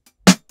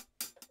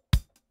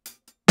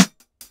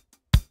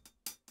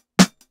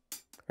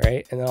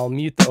 Right, and then I'll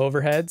mute the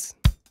overheads.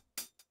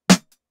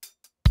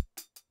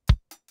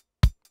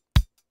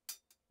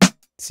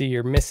 See,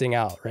 you're missing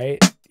out, right?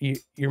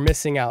 You're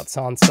missing out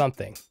on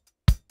something.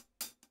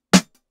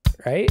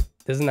 Right?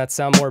 Doesn't that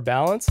sound more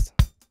balanced?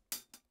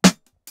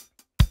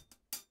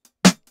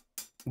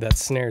 That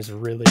snare's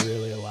really,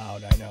 really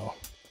loud, I know.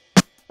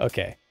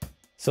 Okay,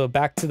 so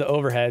back to the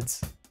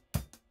overheads.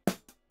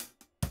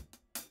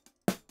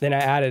 Then I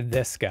added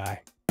this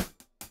guy,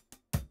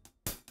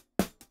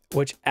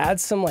 which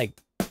adds some like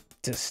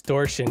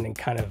distortion and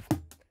kind of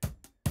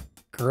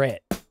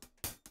grit,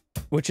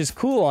 which is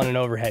cool on an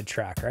overhead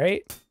track,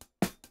 right?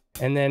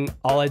 And then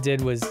all I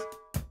did was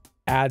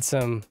add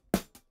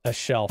a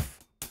shelf.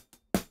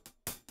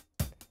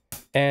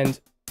 And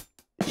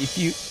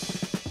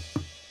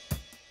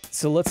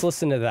so let's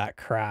listen to that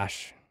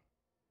crash.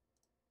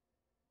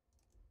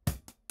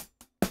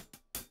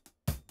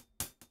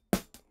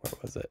 Where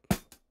was it?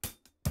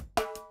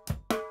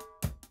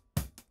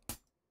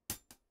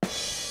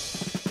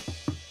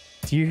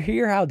 Do you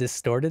hear how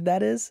distorted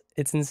that is?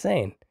 It's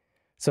insane.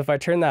 So if I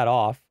turn that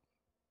off,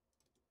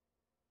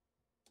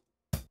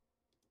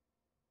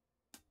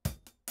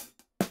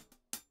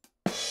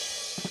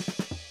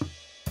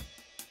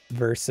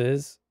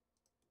 versus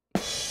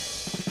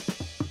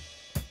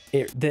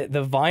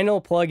the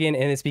vinyl plugin,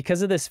 and it's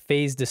because of this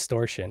phase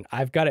distortion.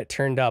 I've got it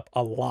turned up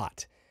a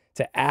lot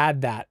to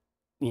add that,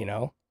 you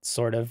know,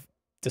 sort of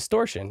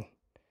distortion.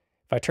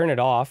 If I turn it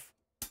off,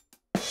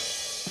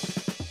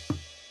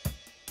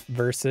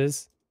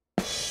 versus,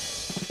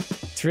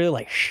 it's really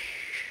like,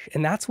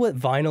 and that's what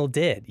vinyl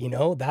did, you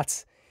know.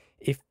 That's,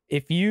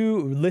 if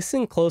you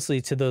listen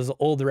closely to those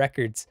old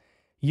records,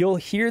 you'll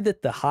hear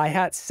that the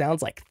hi-hat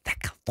sounds like,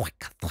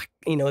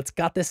 you know, it's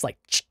got this like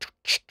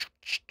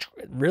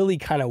really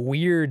kind of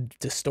weird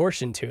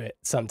distortion to it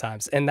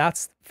sometimes, and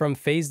that's from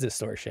phase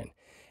distortion.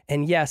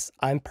 And yes,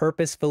 I'm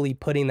purposefully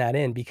putting that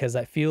in because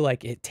I feel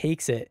like it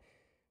takes it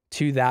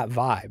to that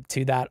vibe,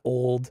 to that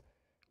old,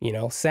 you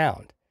know,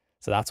 sound.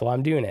 So that's why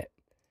I'm doing it.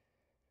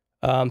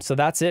 So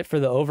that's it for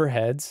the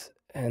overheads.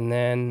 And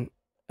then,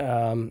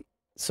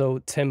 so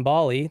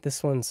Timbale,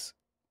 this one's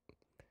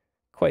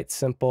quite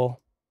simple.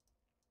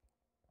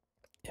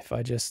 If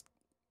I just,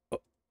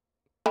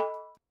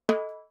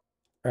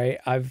 right,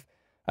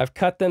 I've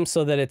cut them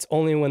so that it's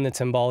only when the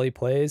timbale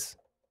plays.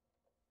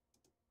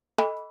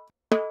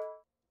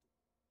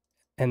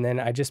 And then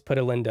I just put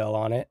a Lindell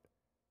on it.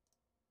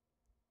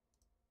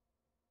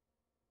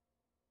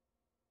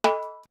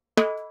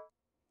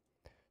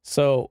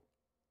 So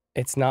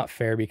it's not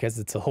fair because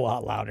it's a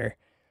lot louder,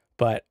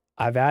 but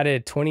I've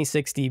added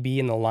 26 dB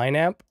in the line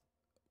amp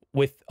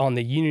on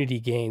the unity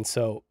gain.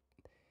 So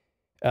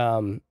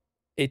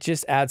it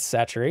just adds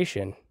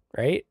saturation,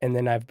 right? And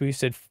then I've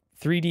boosted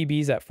 3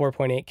 dBs at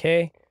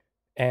 4.8K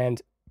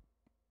and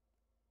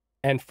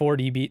 4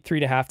 dB, 3.5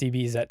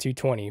 dBs at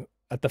 220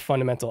 at the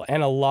fundamental,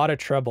 and a lot of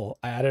treble.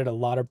 I added a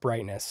lot of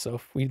brightness. So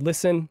if we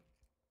listen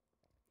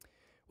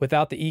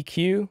without the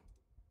EQ,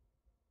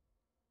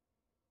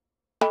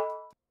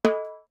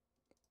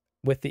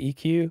 with the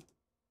EQ,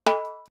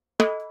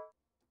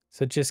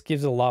 so it just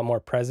gives a lot more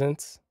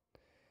presence.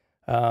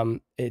 I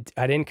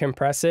didn't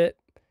compress it,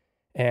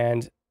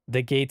 and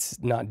the gate's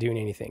not doing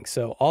anything.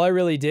 So all I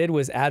really did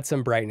was add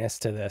some brightness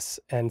to this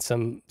and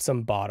some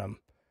bottom.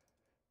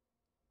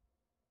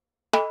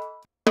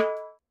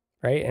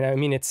 Right? And I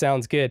mean, it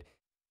sounds good.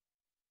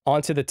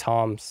 Onto the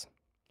toms.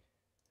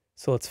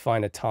 So let's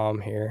find a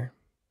tom here.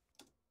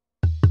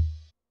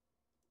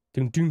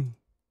 Doom, doom.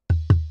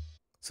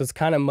 So it's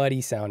kind of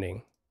muddy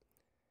sounding.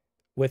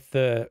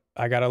 I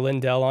got a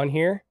Lindell on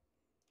here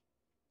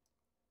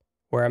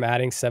where I'm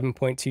adding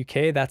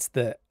 7.2K. That's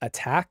the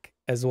attack,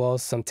 as well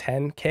as some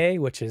 10K,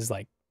 which is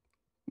like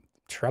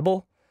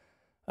treble,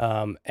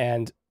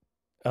 and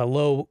a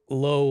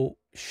low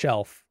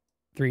shelf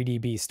 3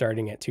 dB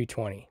starting at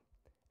 220,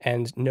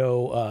 and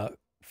no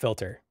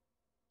filter.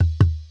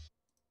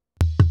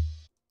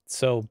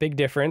 So big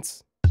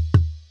difference.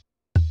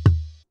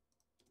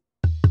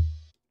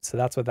 So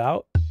that's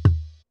without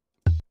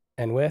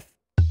and with.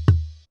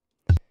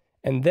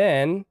 And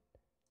then,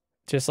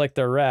 just like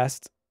the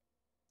rest,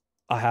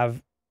 I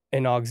have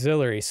an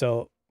auxiliary.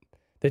 So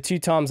the two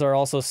toms are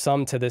also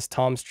summed to this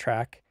toms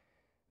track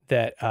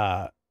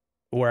that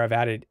where I've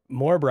added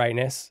more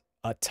brightness,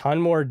 a ton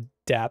more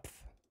depth.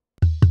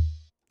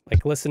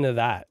 Like, listen to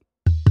that.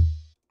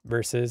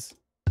 Versus,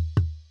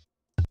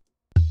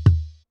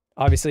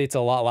 obviously it's a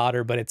lot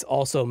louder, but it's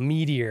also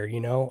meatier, you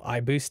know?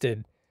 I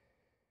boosted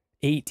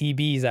 8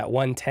 dBs at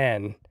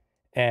 110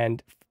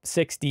 and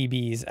 6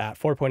 dBs at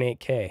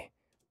 4.8K.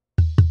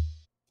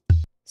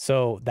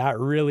 So that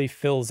really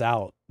fills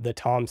out the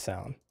tom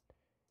sound.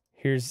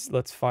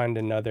 Let's find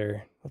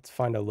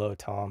a low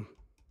tom.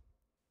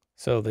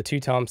 So the two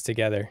toms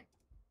together.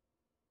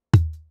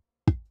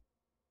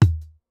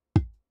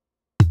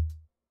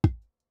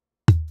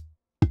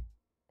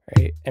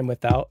 Right? And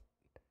without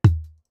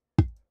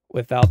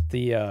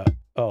the,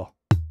 oh,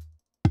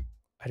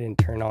 I didn't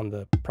turn on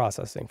the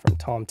processing from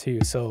tom 2.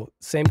 So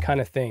same kind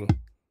of thing.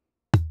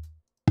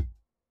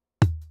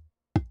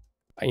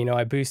 You know,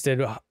 I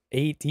boosted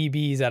 8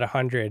 dBs at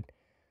 100,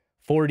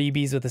 4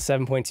 dBs with a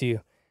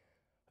 7.2,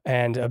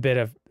 and a bit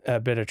of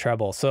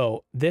treble.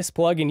 So this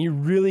plugin, you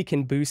really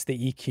can boost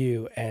the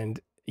EQ and,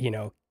 you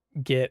know,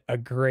 get a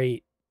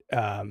great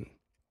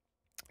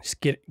just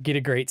get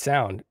a great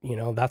sound. You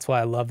know, that's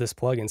why I love this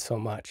plugin so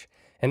much.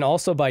 And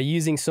also by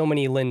using so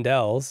many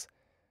Lindells,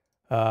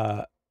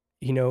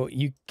 you know,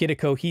 you get a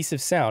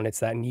cohesive sound. It's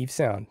that Neve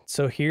sound.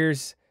 So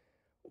here's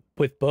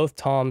with both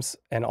toms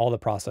and all the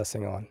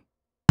processing on.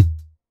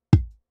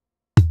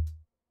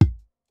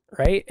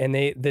 Right? And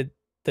the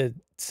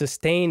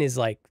sustain is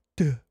like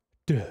duh,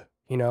 duh,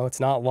 you know, it's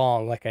not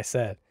long, like I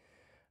said.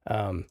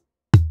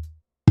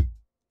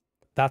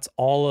 That's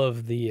all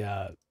of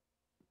the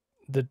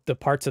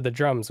parts of the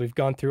drums. We've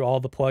gone through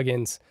all the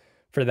plugins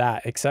for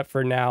that, except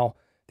for now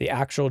the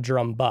actual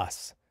drum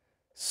bus.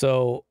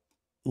 So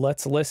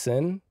let's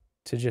listen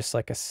to just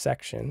like a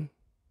section.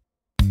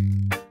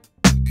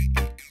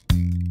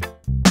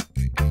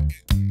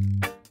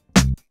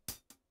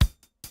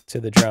 To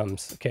the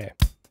drums. Okay.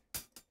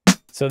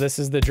 So this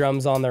is the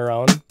drums on their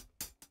own.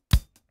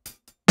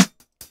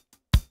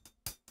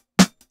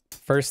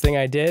 First thing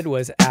I did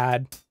was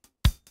add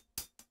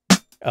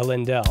a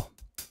Lindell.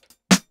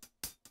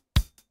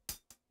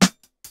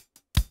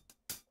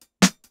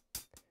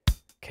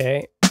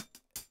 Okay.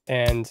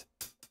 And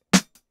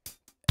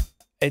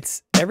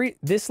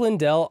this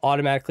Lindell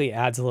automatically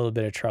adds a little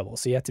bit of treble,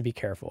 so you have to be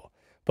careful.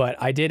 But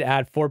I did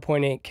add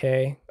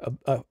 4.8K,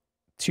 a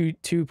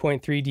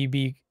 2.3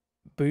 dB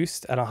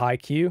boost at a high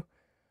Q.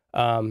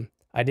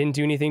 I didn't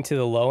do anything to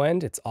the low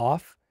end, it's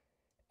off.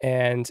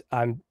 And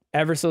I'm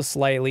ever so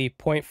slightly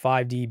 0.5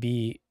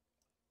 dB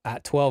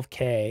at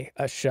 12K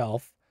a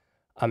shelf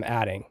I'm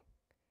adding.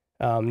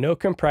 No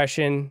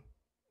compression.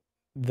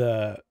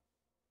 The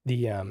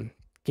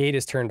gate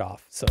is turned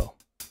off. So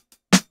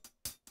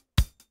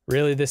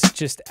really this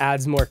just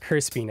adds more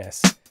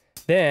crispiness.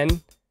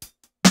 Then,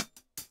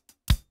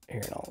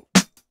 here, and I'll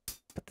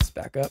put this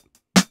back up.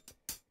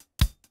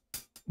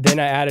 Then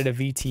I added a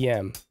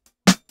VTM.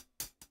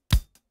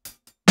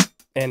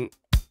 And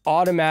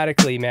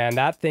automatically, man,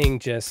 that thing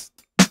just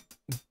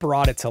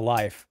brought it to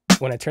life.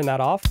 When I turn that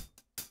off,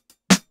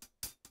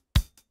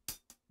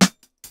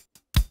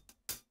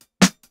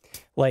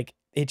 like,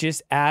 it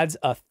just adds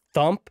a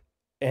thump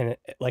and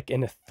like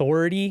an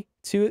authority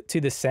to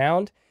the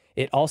sound.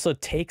 It also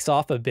takes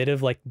off a bit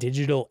of like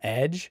digital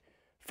edge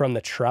from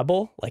the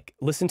treble. Like,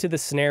 listen to the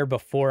snare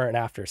before and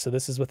after. So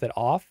this is with it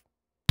off.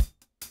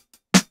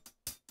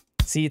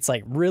 See, it's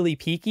like really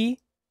peaky.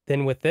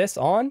 Then with this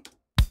on,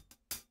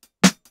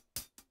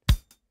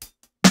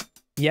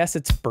 yes,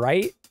 it's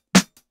bright,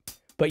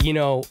 but you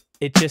know,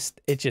 it just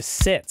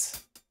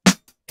sits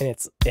and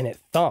it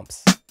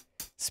thumps.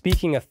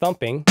 Speaking of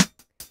thumping,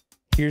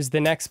 here's the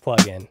next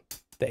plugin,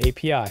 the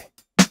API.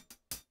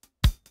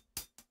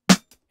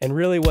 And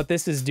really what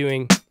this is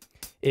doing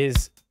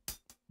is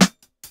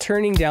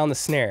turning down the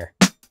snare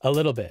a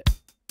little bit,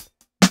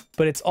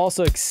 but it's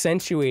also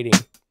accentuating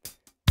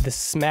the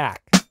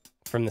smack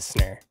from the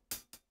snare.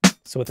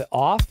 So with it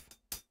off,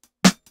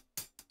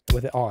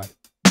 with it on.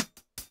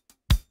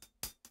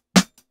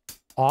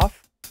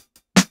 Off,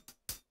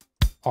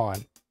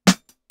 on,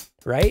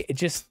 right? It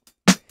just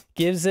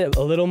gives it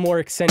a little more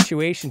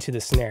accentuation to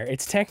the snare.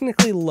 It's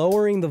technically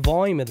lowering the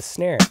volume of the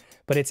snare,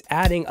 but it's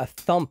adding a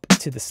thump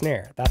to the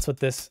snare. That's what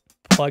this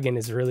plugin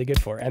is really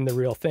good for, and the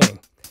real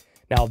thing.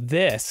 Now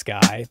this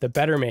guy, the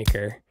Better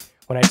Maker,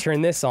 when I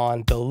turn this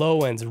on, the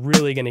low end's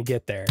really gonna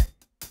get there.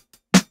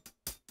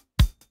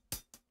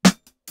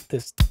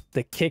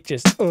 The kick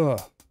just,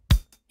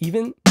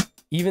 even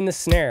the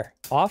snare,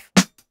 off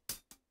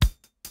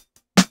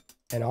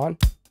and on.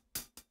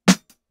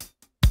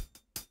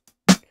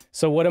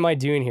 So what am I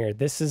doing here?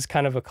 This is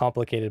kind of a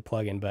complicated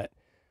plugin, but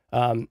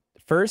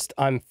first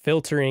I'm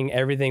filtering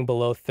everything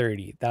below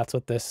 30. That's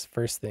what this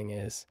first thing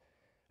is.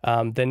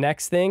 The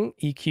next thing,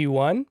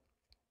 EQ1,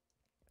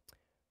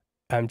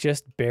 I'm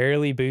just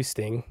barely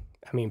boosting.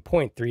 I mean,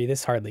 0.3,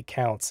 this hardly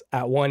counts,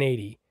 at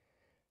 180.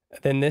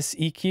 Then this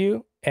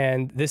EQ,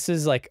 and this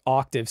is like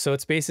octave. So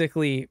it's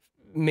basically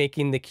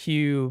making the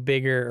Q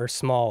bigger or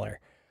smaller.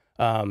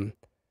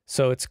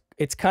 So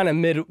it's kind of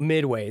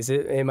midways.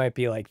 It might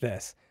be like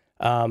this.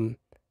 So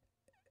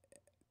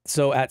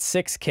at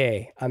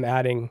 6K, I'm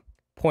adding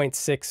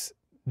 0.6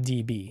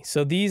 dB.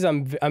 So these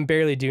I'm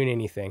barely doing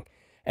anything.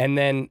 And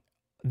then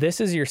this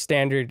is your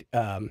standard,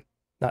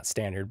 not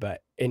standard,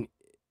 but in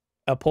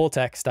a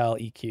Pultec style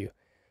EQ.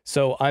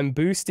 So I'm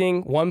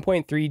boosting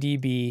 1.3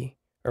 dB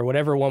or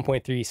whatever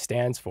 1.3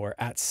 stands for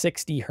at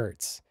 60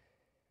 Hertz.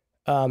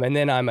 And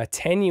then I'm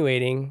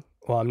attenuating.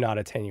 Well, I'm not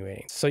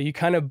attenuating. So you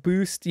kind of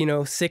boost, you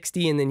know,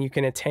 60 and then you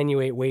can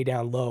attenuate way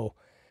down low.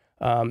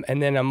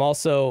 And then I'm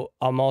also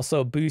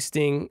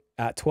boosting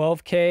at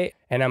 12K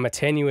and I'm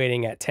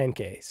attenuating at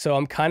 10K. So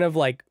I'm kind of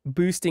like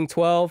boosting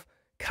 12,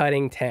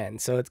 cutting 10.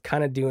 So it's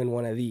kind of doing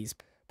one of these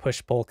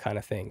push-pull kind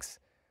of things.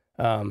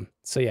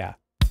 So yeah,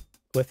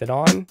 with it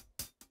on,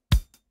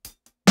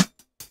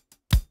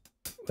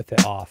 with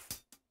it off.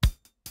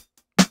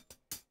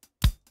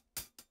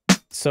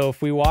 So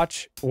if we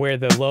watch where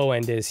the low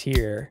end is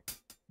here,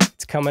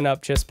 it's coming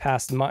up just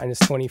past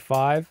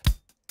 -25.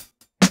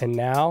 And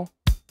now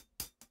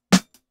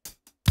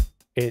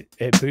it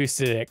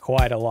boosted it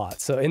quite a lot.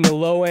 So in the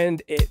low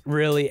end, it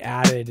really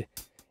added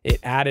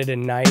a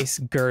nice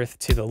girth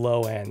to the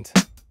low end.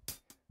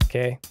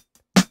 Okay.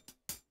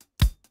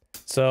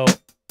 So,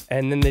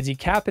 and then the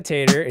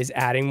decapitator is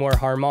adding more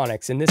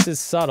harmonics, and this is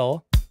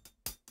subtle,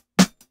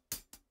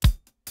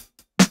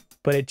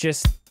 but it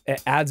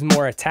adds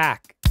more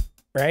attack,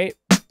 right?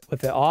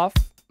 With it off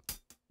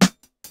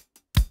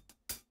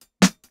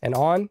and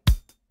on.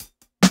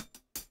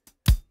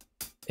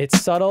 It's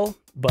subtle,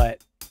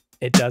 but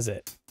it does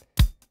it.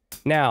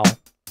 Now,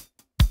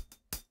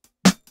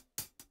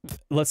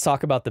 let's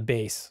talk about the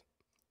bass.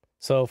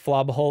 So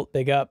Flabba Holt,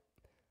 big up.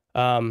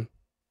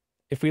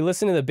 If we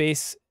listen to the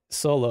bass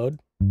soloed,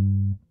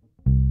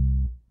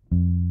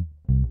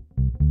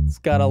 it's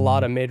got a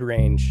lot of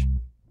mid-range.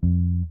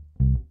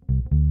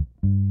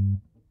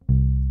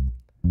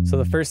 So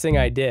the first thing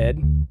I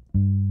did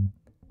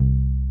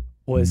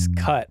was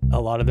cut a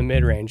lot of the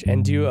mid-range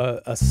and do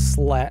a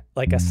slight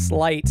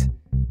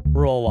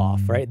roll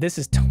off, right? This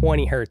is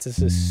 20 Hertz.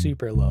 This is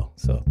super low.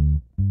 So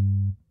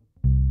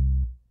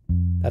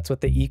that's what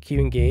the EQ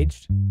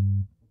engaged.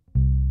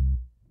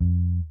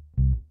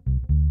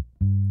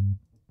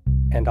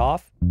 And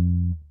off.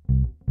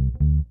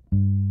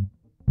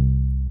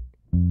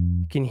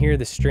 You can hear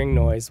the string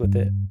noise with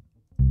it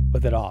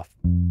off.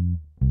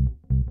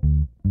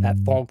 That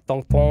thong,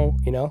 thong, thong,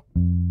 you know?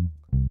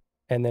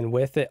 And then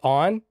with it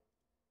on,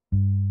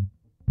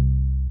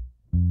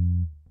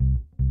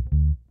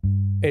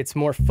 it's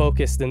more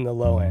focused in the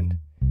low end.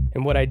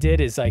 And what I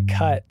did is I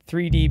cut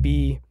 3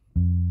 dB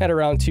at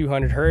around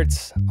 200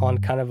 Hertz on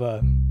kind of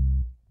a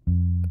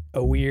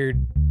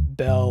weird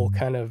bell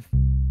kind of.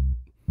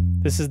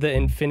 This is the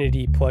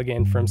Infinity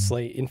plugin from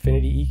Slate,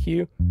 Infinity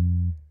EQ.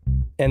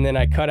 And then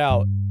I cut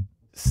out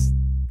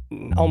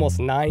almost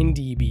 9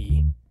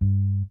 dB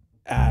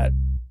at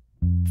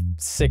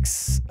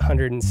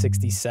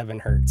 667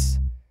 Hertz.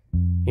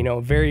 You know,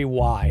 very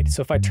wide.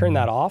 So if I turn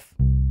that off,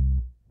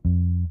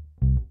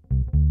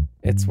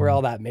 it's where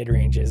all that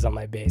mid-range is on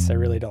my bass. I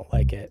really don't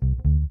like it.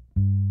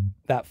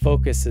 That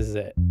focuses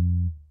it.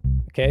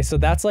 Okay, so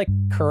that's like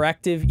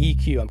corrective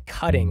EQ. I'm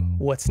cutting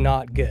what's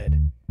not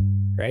good,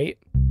 right?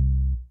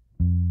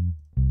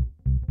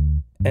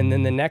 And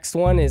then the next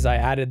one is I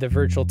added the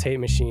virtual tape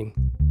machine.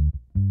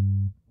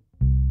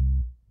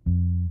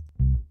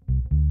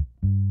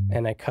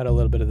 and I cut a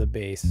little bit of the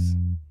bass.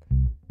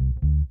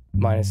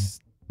 Minus,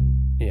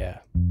 yeah.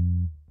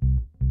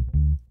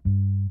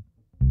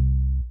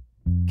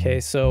 Okay,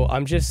 so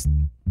I'm just,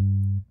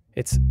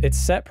 it's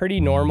set pretty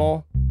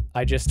normal.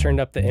 I just turned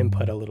up the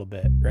input a little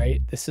bit,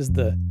 right? This is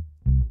the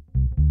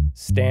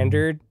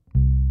standard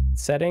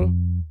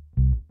setting.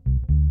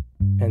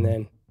 And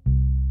then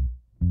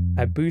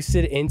I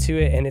boosted into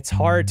it, and it's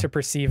hard to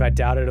perceive. I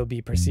doubt it'll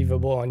be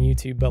perceivable on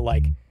YouTube, but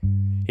like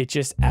it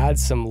just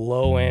adds some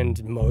low end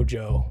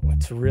mojo.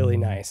 It's really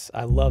nice.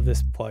 I love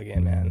this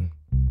plugin, man.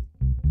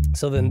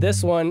 So then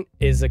this one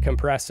is a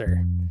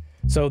compressor.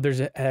 So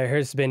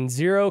there's been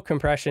 0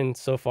 compression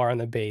so far on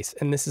the bass,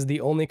 and this is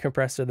the only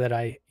compressor that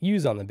I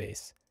use on the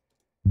bass.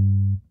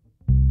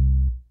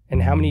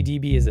 And how many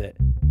dB is it?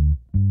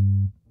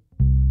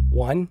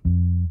 1.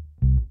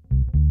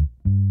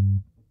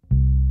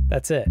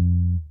 That's it.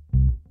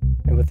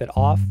 And with it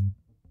off,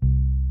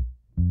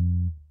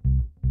 and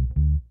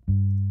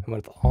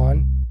with it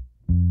on,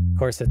 of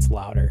course it's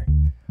louder.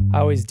 I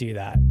always do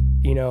that,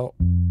 you know,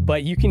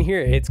 but you can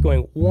hear it. It's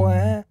going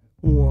wah,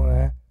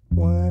 wah,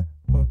 wah,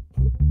 wah,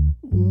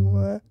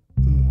 wah,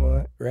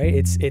 wah, right?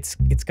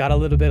 It's got a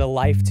little bit of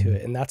life to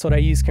it, and that's what I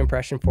use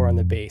compression for on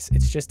the bass.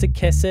 It's just to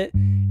kiss it.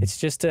 It's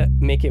just to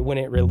make it, when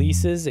it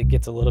releases, it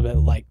gets a little bit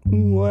like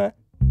wah,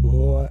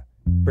 wah,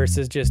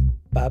 versus just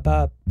ba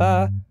ba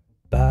ba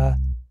ba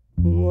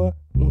wah,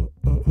 wah,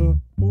 wah,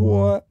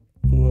 wah,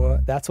 wah.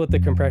 That's what the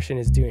compression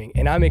is doing,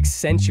 and I'm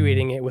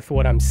accentuating it with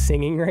what I'm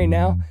singing right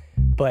now.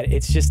 But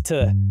it's just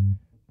to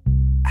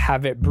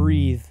have it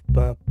breathe,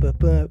 ba, ba,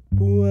 ba,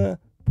 bua,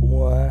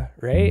 bua,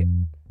 right?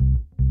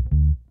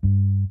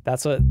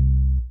 That's what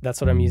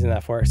I'm using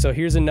that for. So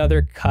here's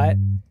another cut.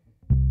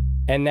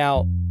 And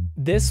now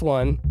this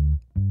one,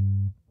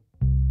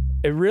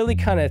 it really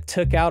kind of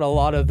took out a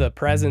lot of the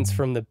presence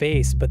from the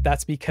bass, but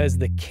that's because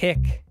the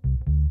kick,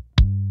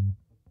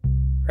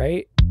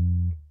 right?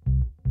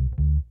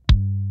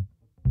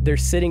 They're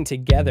sitting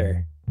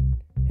together.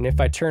 And if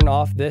I turn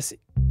off this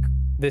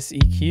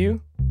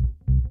EQ,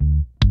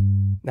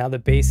 now the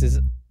bass is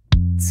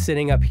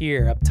sitting up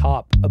here, up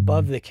top,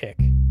 above the kick,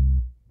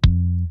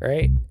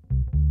 right?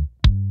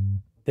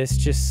 This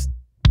just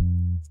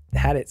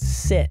had it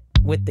sit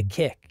with the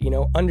kick, you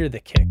know, under the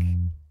kick.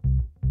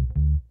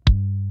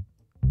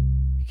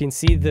 You can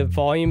see the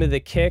volume of the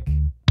kick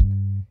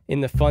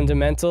in the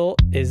fundamental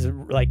is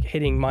like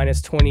hitting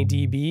minus 20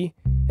 dB,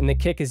 and the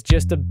kick is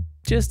just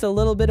a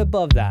little bit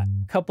above that,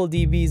 a couple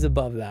dBs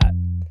above that,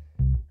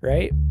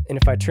 right? And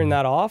if I turn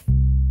that off,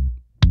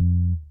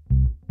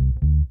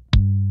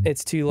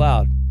 it's too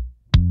loud.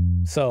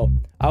 So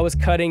I was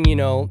cutting, you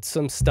know,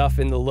 some stuff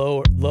in the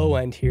low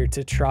end here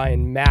to try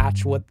and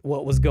match what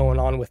was going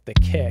on with the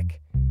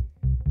kick.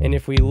 And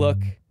if we look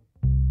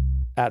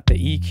at the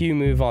EQ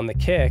move on the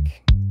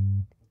kick,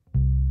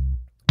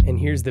 and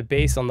here's the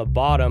bass on the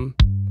bottom,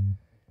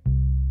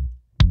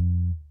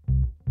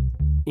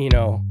 you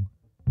know,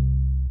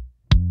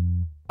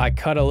 I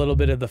cut a little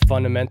bit of the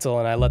fundamental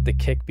and I let the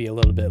kick be a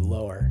little bit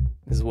lower,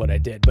 is what I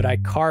did. But I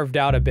carved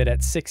out a bit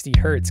at 60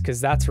 Hertz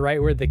because that's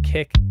right where the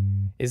kick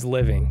is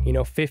living, you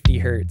know, 50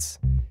 Hertz.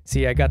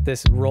 See, I got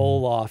this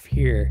roll off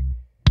here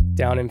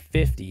down in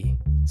 50.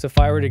 So if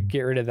I were to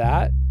get rid of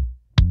that,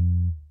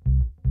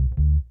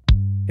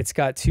 it's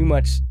got too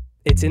much,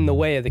 it's in the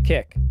way of the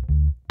kick.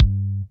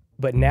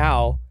 But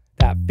now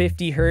that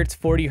 50 Hertz,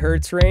 40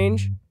 Hertz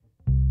range,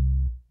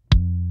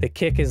 the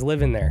kick is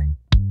living there.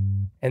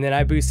 And then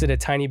I boosted a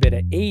tiny bit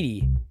at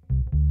 80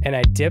 and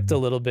I dipped a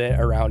little bit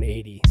around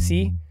 80.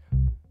 See,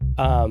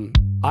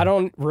 I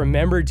don't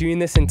remember doing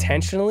this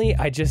intentionally.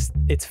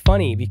 It's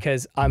funny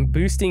because I'm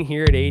boosting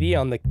here at 80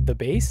 on the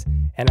bass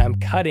and I'm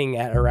cutting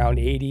at around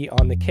 80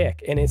 on the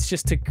kick. And it's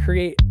just to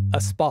create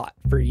a spot,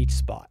 for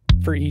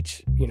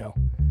each, you know,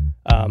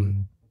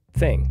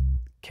 thing,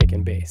 kick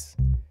and bass.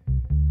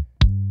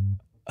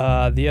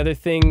 The other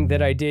thing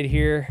that I did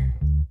here,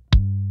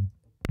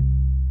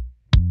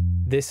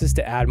 this is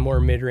to add more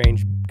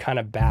mid-range kind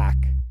of back.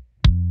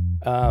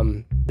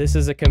 This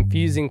is a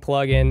confusing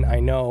plugin, I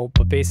know,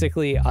 but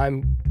basically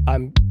I'm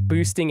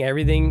boosting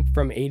everything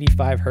from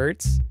 85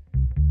 Hertz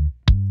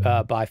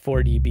by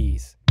 4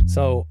 dBs.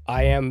 So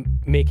I am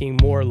making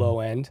more low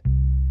end,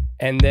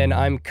 and then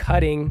I'm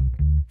cutting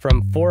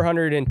from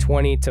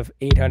 420 to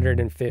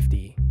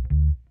 850.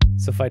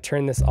 So if I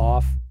turn this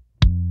off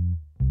and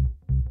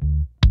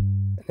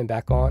then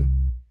back on,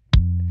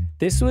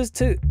 this was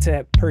to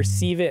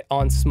perceive it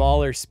on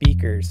smaller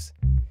speakers,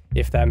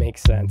 if that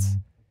makes sense.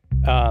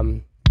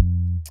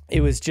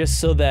 It was just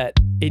so that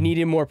it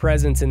needed more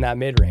presence in that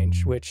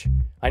mid-range, which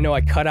I know I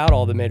cut out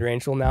all the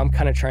mid-range. Well, now I'm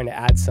kind of trying to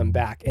add some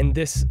back. And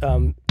this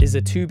is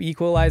a tube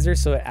equalizer,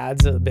 so it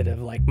adds a bit of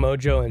like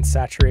mojo and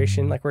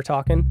saturation like we're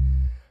talking.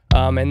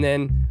 And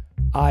then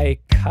I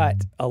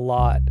cut a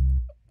lot.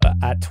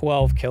 At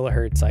 12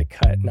 kilohertz, I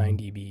cut 9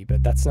 dB,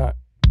 but that's not,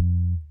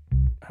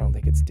 I don't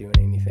think it's doing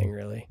anything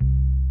really.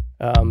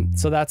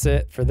 So that's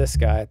it for this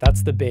guy.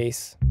 That's the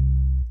bass.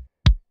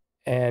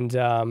 And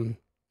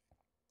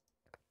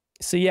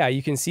so yeah,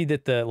 you can see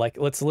that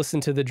let's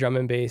listen to the drum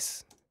and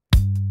bass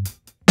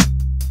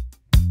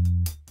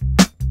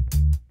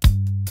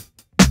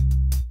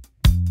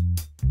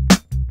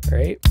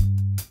right?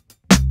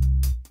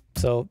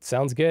 So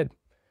sounds good.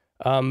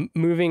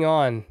 Moving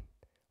on,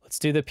 let's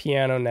do the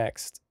piano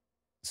next.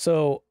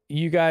 So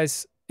you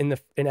guys in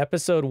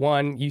episode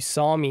 1, you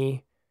saw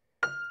me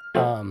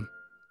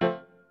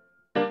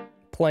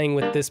playing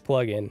with this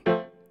plugin.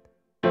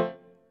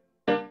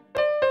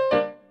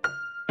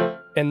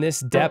 And this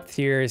depth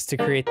here is to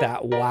create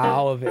that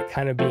wow of it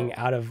kind of being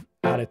out of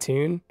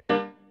tune,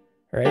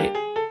 right?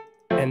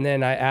 And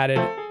then I added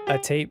a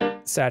tape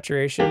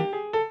saturation.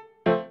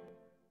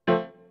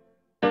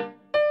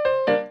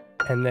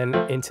 And then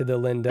into the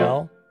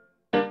Lindell.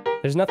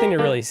 There's nothing to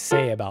really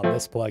say about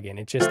this plugin.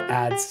 It just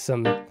adds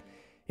some,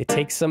 it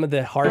takes some of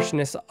the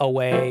harshness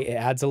away. It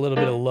adds a little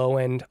bit of low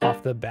end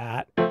off the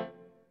bat.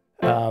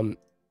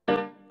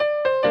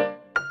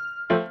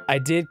 I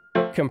did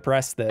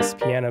compress this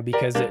piano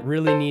because it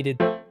really needed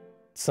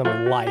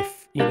some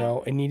life, you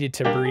know, it needed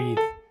to breathe.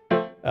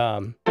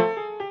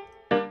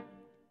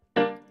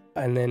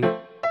 And then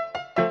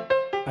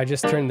I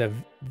just turned the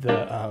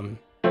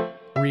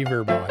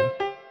reverb on.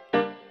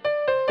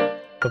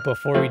 But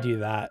before we do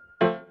that,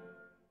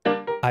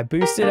 I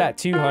boosted at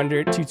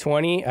 200,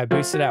 220. I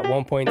boosted at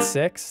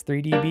 1.6,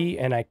 3 dB,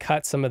 and I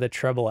cut some of the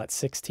treble at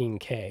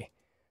 16K.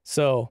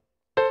 So,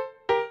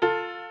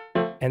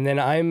 and then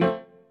I'm,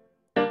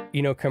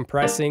 you know,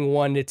 compressing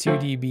 1 to 2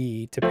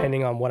 dB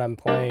depending on what I'm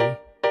playing.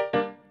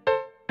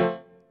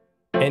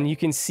 And you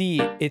can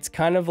see it's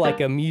kind of like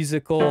a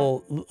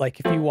musical, like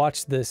if you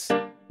watch this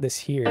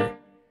here,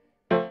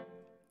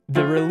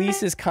 the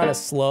release is kind of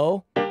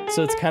slow,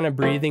 so it's kind of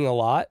breathing a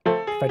lot.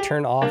 If I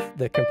turn off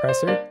the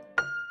compressor,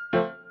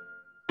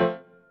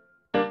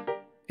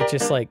 it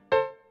just like,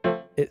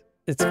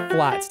 it's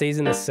flat, stays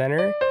in the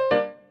center.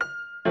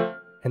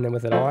 And then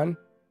with it on,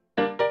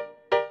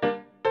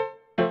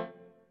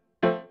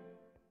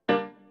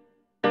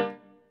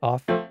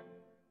 off,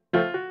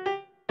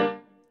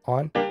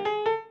 on.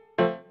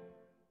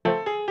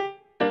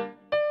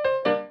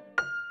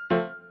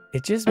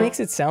 It just makes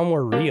it sound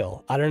more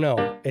real. I don't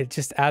know. It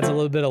just adds a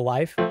little bit of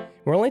life.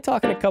 We're only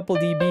talking a couple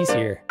dBs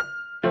here.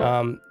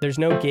 There's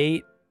no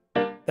gate.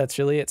 That's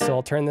really it. So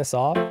I'll turn this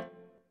off.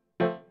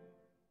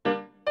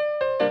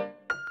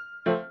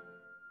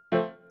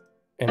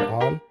 And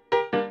on.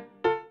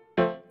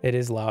 It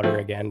is louder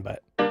again,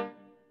 but.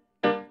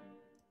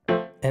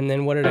 And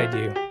then what did I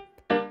do?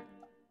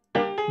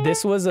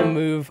 This was a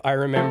move I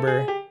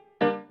remember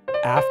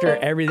after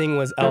everything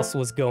else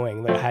was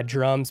going. Like I had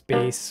drums,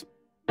 bass,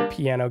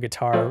 piano,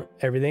 guitar,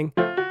 everything,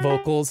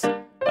 vocals.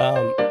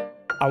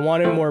 I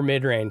wanted more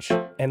mid-range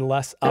and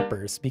less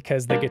uppers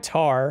because the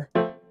guitar,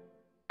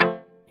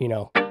 you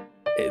know,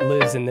 it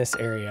lives in this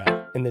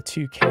area, in the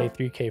 2K,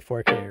 3K,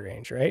 4K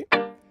range, right?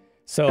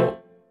 So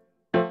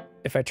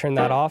if I turn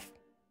that off,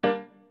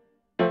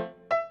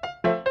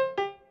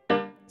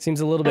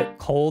 seems a little bit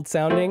cold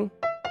sounding.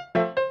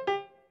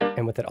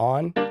 And with it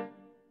on,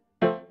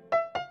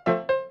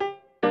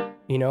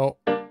 you know,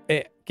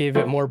 it gave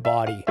it more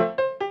body.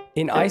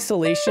 In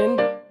isolation,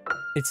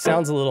 it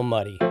sounds a little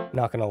muddy,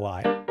 not gonna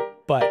lie.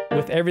 But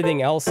with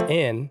everything else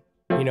in,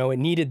 you know, it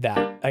needed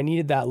that. I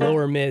needed that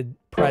lower mid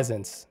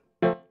presence,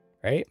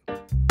 right?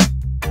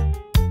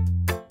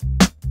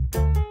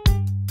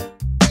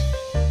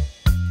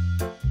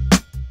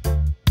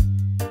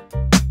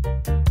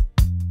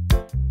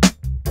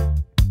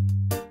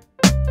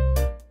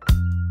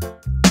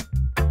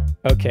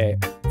 Okay,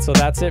 so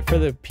that's it for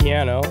the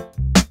piano.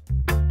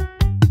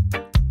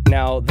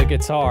 Now the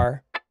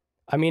guitar,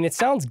 I mean, it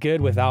sounds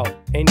good without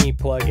any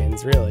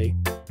plugins, really,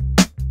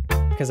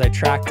 because I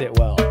tracked it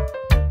well.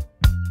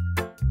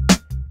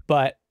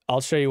 But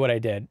I'll show you what I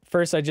did.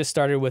 First, I just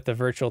started with the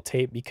virtual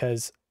tape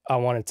because I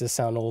wanted to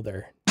sound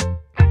older.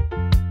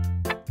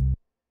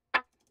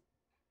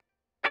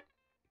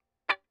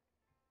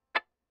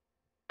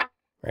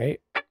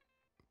 Right?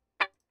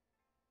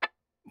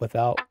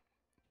 Without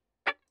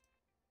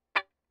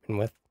and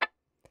with.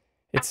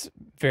 It's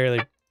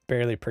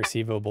barely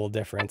perceivable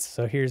difference.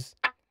 So here's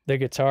the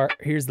guitar,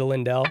 here's the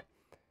Lindell.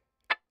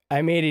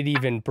 I made it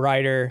even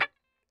brighter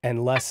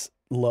and less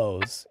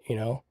lows, you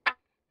know.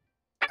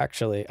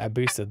 Actually, I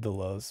boosted the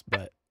lows,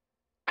 but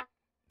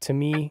to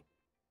me,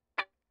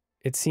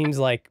 it seems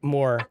like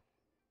more,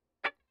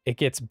 it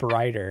gets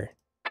brighter.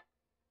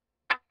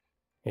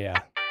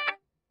 Yeah.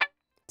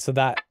 So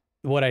that,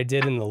 what I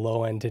did in the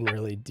low end didn't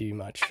really do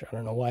much. I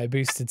don't know why I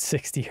boosted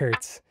 60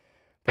 hertz,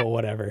 but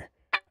whatever.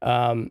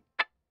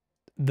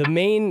 The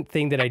main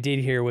thing that I did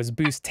here was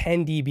boost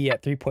 10 dB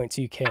at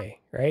 3.2K,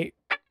 right?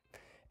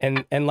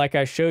 And like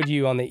I showed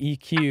you on the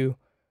EQ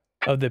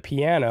of the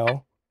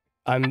piano,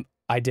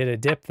 I did a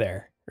dip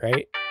there,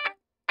 right?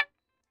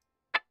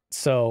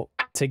 So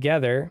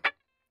together,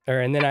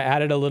 and then I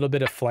added a little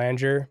bit of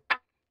flanger.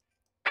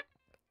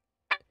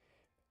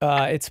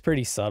 It's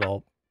pretty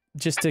subtle,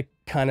 just to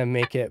kind of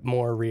make it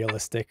more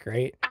realistic,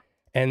 right?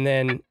 And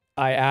then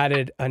I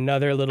added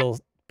another little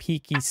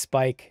peaky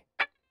spike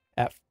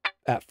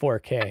at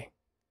 4K.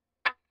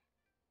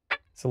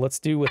 So let's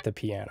do with the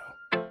piano.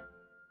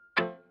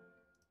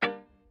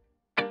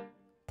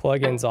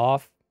 Plugins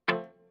off.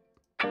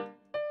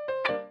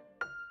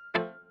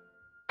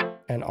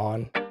 and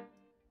on.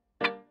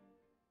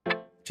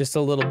 Just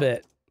a little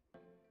bit,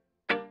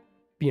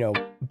 you know,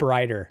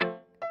 brighter.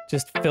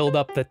 Just filled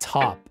up the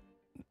top.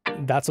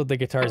 That's what the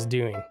guitar is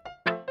doing.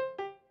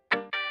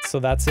 So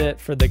that's it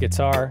for the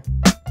guitar.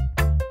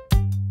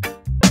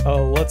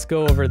 Oh, let's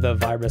go over the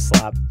vibra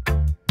slap.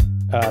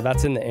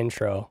 That's in the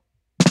intro.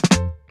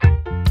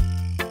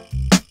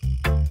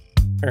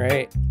 All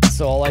right,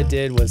 so all I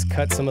did was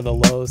cut some of the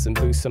lows and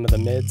boost some of the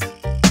mids.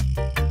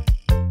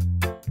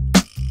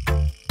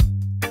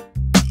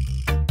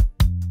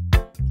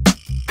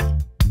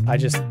 I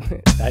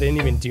didn't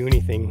even do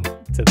anything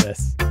to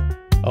this.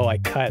 Oh, I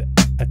cut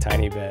a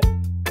tiny bit.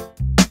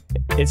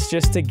 It's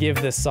just to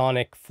give the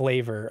sonic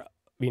flavor,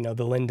 you know,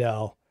 the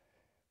Lindell.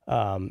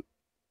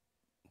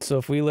 So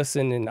if we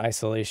listen in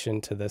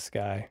isolation to this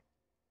guy,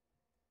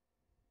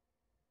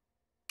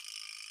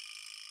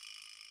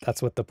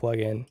 that's with the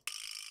plug-in.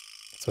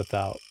 It's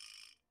without.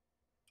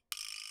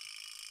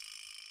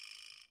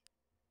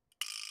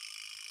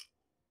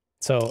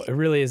 So it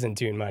really isn't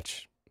doing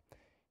much.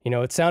 You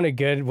know, it sounded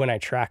good when I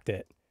tracked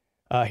it.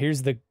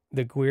 Here's the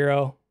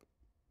Guiro.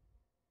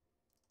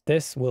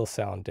 This will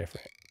sound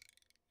different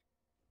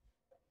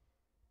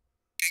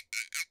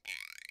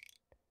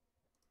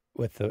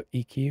with the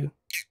EQ.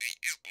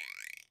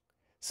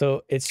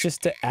 So it's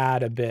just to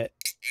add a bit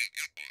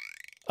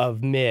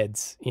of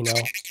mids, you know,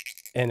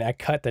 and I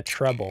cut the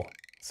treble.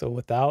 So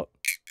without,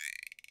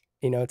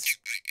 you know, it's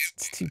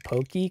too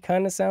pokey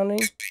kind of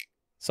sounding.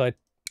 So I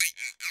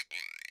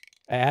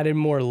added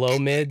more low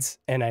mids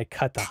and I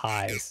cut the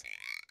highs.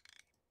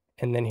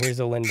 And then here's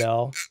a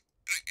Lindell.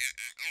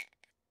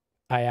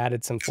 I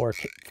added some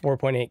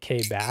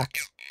 4.8K back,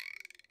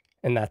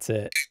 and that's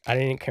it. I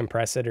didn't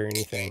compress it or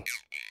anything.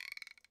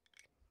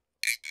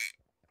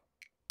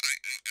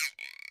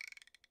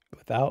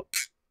 Without,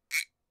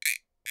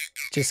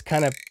 just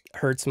kind of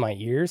hurts my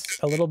ears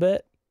a little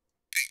bit.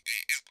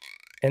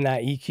 And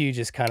that EQ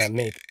just kind of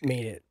made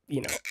it,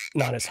 you know,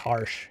 not as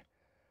harsh.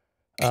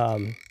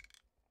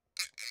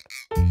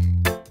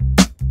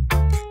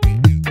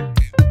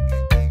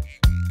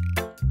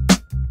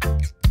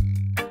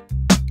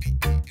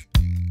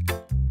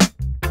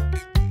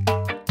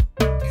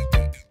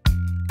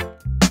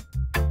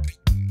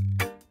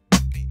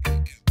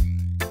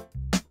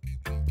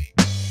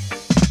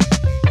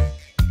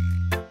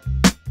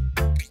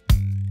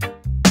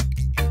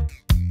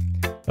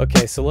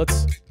 Okay, so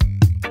let's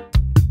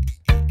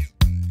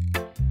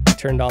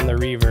turn on the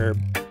reverb.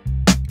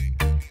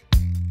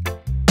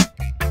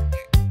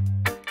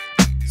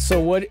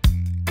 So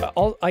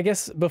I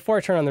guess before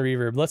I turn on the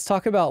reverb, let's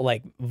talk about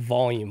like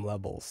volume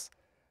levels.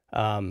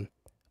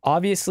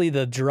 Obviously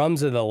the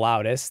drums are the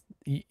loudest.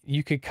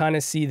 You could kind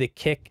of see the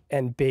kick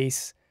and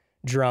bass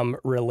drum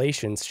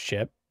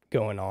relationship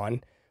going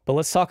on, but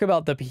let's talk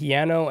about the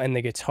piano and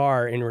the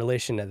guitar in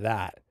relation to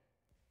that.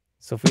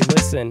 So if we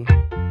listen,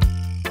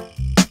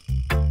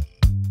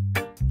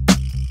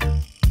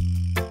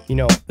 you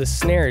know, the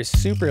snare is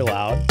super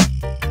loud.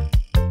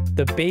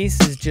 The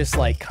bass is just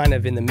like kind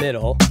of in the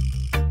middle.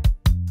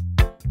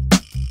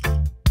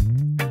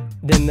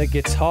 Then the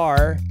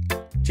guitar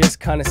just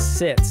kind of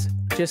sits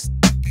just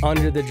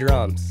under the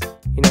drums.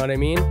 You know what I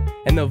mean?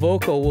 And the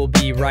vocal will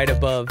be right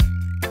above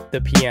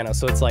the piano.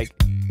 So it's like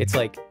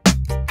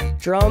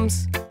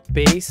drums,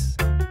 bass,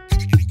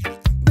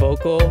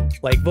 vocal,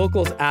 like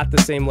vocals at the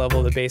same level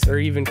of the bass or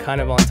even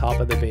kind of on top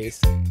of the bass,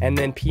 and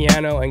then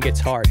piano and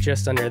guitar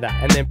just under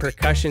that, and then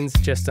percussions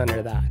just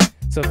under that.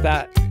 So if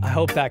that, I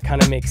hope that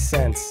kind of makes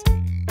sense.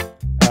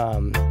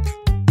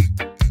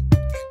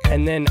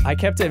 And then I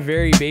kept it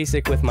very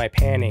basic with my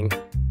panning.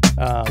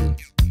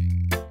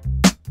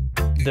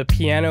 The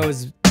piano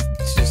is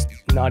just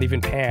not even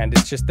panned.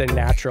 It's just the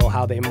natural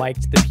how they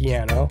mic'd the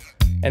piano,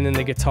 and then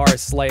the guitar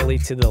is slightly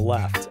to the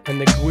left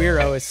and the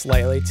Guiro is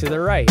slightly to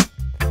the right.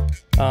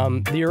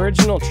 The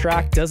original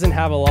track doesn't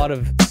have a lot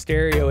of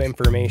stereo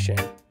information,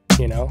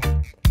 you know?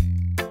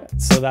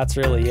 So that's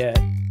really it.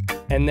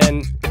 And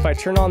then if I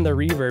turn on the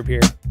reverb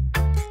here,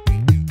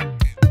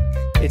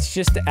 it's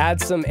just to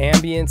add some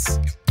ambience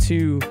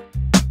to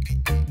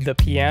the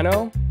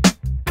piano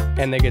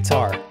and the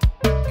guitar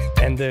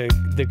and the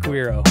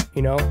Guiro,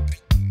 you know?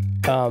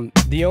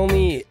 The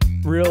only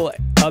real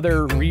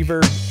other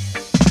reverb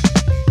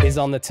is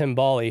on the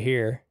Timbale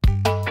here,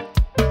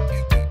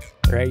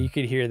 right? You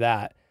could hear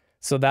that.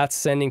 So that's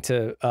sending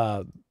to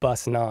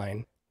bus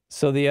 9.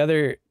 So the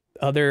other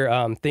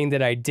thing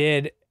that I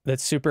did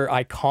that's super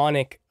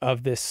iconic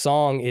of this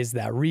song is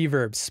that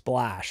reverb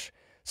splash.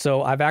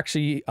 So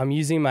I'm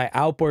using my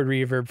Outboard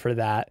reverb for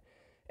that.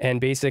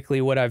 And basically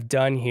what I've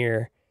done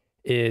here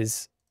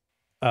is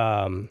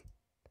I've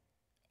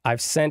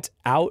sent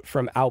out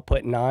from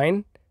output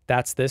 9.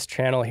 That's this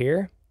channel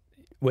here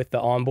with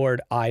the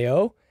onboard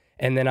IO.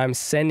 And then I'm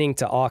sending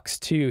to aux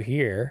 2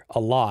 here a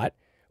lot,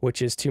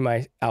 which is to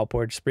my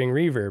Outboard spring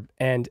reverb.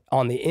 And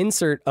on the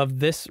insert of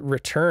this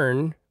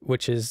return,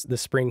 which is the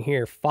spring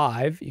here,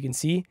 5, you can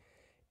see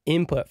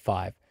input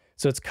 5.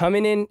 So it's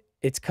coming in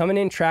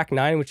track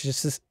 9, which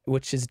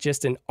is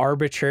just an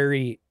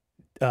arbitrary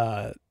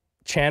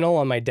channel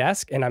on my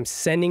desk and I'm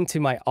sending to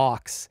my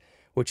aux,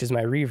 which is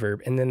my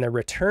reverb. And then the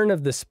return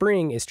of the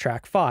spring is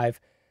track 5.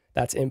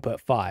 That's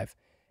input 5.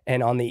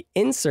 And on the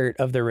insert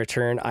of the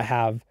return, I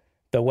have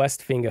the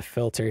Westfinger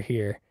filter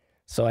here.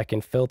 So I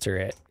can filter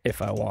it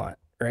if I want,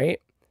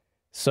 right?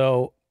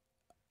 So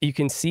you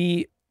can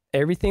see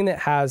everything that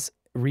has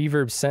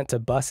reverb sent to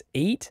bus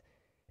 8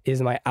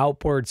 is my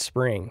outboard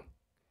spring.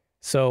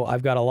 So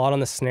I've got a lot on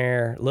the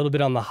snare, a little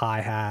bit on the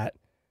hi-hat.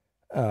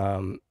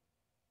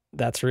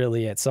 That's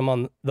really it. Some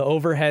on the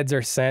overheads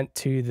are sent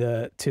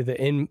to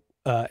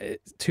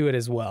it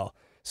as well.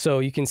 So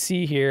you can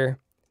see here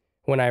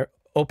when I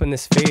open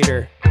this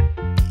fader,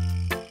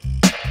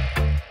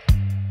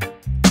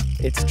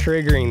 it's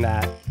triggering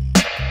that,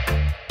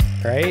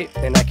 right?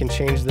 And I can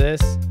change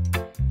this.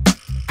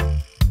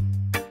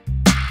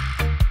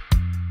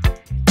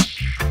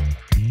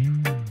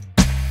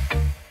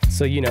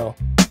 So, you know,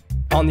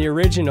 on the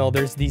original,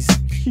 there's these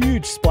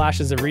huge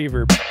splashes of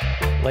reverb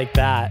like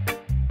that.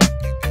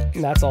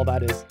 And that's all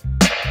that is.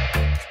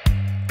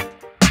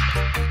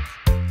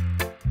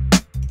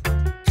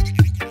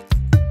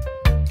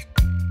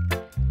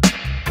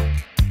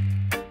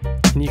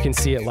 And you can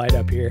see it light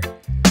up here.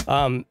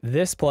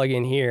 This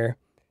plugin here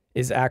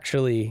is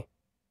actually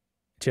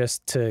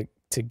just to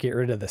get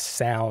rid of the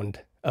sound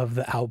of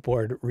the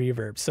outboard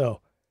reverb.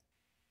 So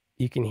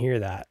you can hear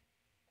that,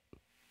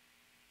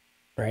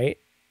 right?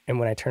 And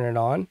when I turn it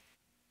on,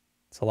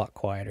 it's a lot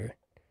quieter.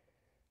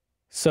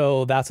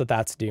 So that's what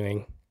that's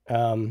doing.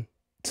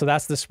 So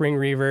that's the spring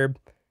reverb.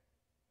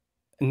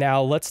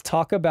 Now let's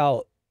talk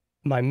about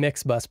my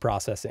mix bus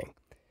processing.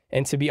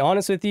 And to be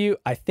honest with you,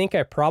 I think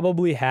I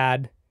probably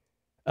had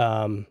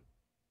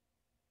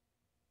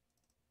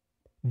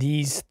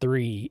these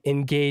 3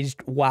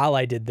 engaged while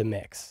I did the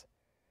mix.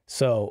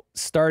 So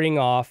starting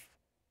off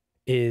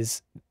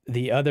is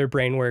the other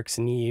Brainworks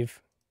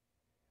Neve,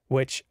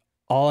 which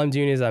all I'm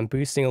doing is I'm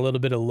boosting a little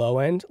bit of low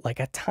end, like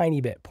a tiny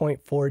bit, 0.4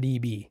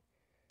 dB.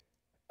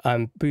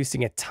 I'm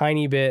boosting a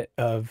tiny bit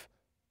of,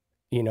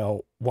 you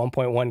know,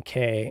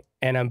 1.1K,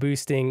 and I'm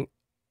boosting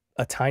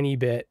a tiny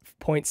bit,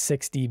 0.6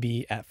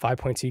 dB at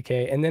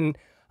 5.2K, and then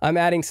I'm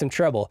adding some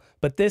treble.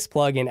 But this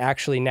plugin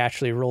actually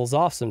naturally rolls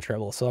off some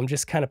treble, so I'm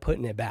just kind of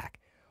putting it back.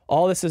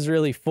 All this is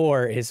really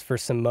for is for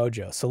some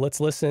mojo. So let's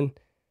listen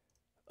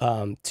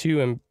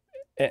to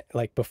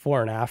like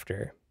before and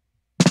after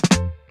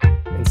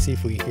and see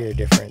if we hear a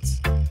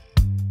difference.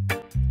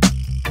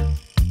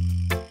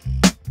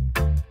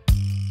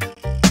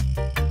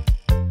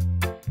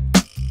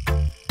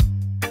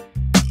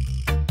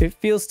 It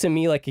feels to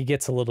me like it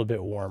gets a little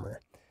bit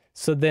warmer.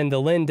 So then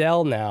the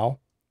Lindell now,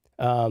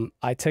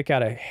 I took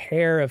out a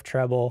hair of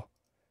treble,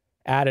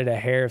 added a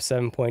hair of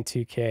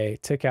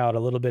 7.2K, took out a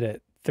little bit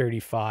at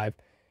 35.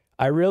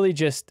 I really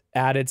just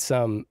added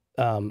some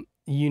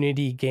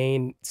unity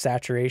gain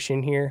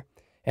saturation here.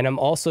 And I'm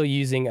also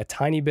using a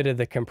tiny bit of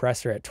the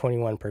compressor at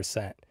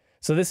 21%.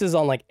 So this is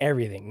on like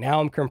everything. Now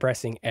I'm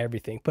compressing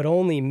everything, but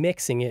only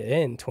mixing it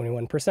in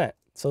 21%.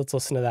 So let's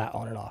listen to that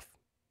on and off.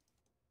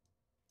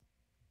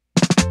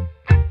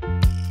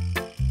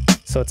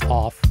 So it's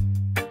off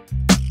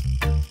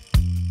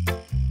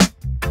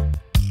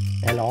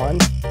and on.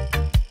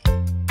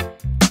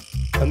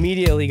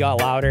 Immediately got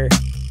louder,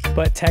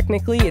 but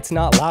technically it's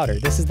not louder.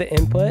 This is the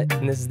input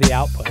and this is the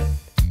output.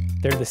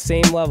 They're the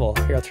same level.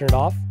 Here, I'll turn it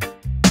off.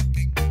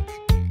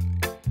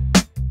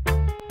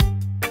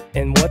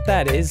 And what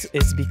that is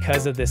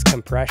because of this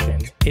compression.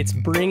 It's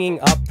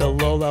bringing up the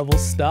low level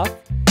stuff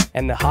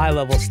and the high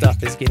level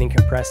stuff is getting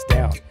compressed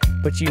down.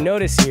 But you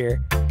notice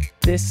here,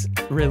 this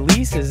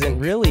release isn't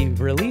really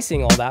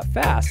releasing all that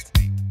fast.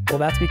 Well,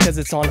 that's because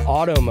it's on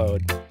auto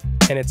mode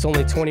and it's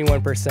only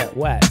 21%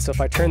 wet. So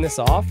if I turn this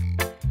off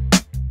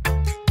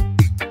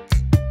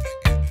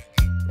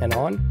and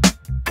on,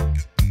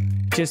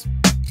 it just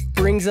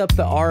brings up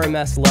the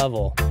RMS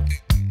level,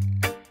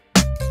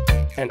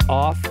 and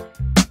off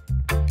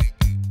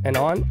and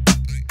on.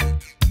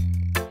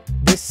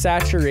 This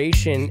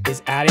saturation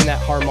is adding that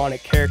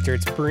harmonic character.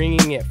 It's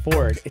bringing it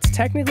forward. It's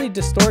technically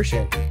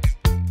distortion,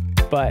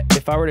 but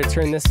if I were to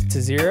turn this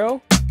to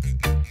 0,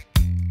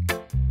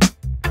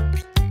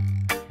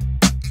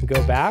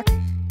 go back,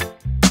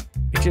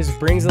 it just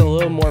brings it a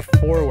little more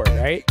forward,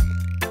 right?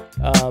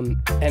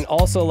 And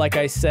also, like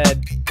I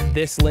said,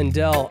 this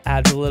Lindell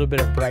adds a little bit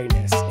of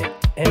brightness.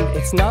 And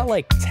it's not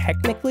like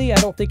technically, I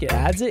don't think it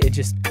adds it.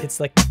 It's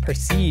like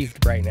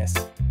perceived brightness.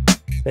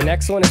 The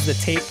next one is the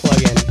tape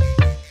plugin.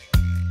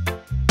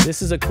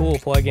 This is a cool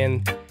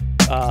plugin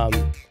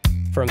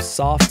from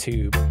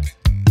Softtube,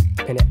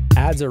 and it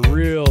adds a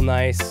real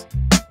nice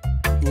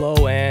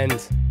low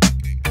end.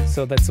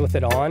 So that's with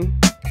it on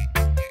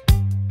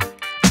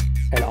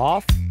and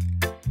off.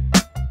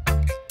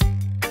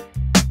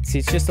 See,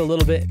 it's just a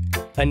little bit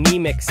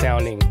anemic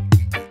sounding.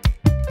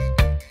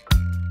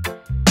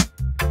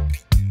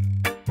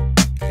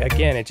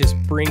 Again, it just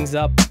brings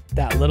up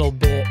that little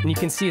bit, and you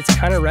can see it's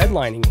kind of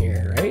redlining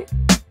here, right?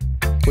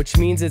 Which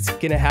means it's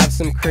gonna have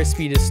some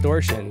crispy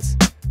distortions.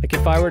 Like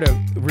if I were to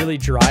really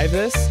drive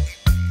this,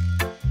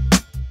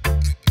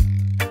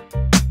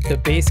 the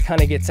bass kind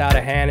of gets out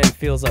of hand and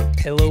feels like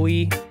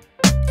pillowy.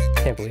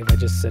 Can't believe I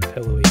just said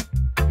pillowy.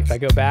 If I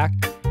go back,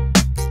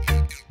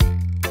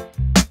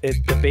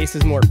 the bass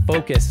is more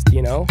focused,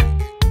 you know?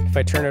 If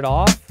I turn it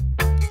off,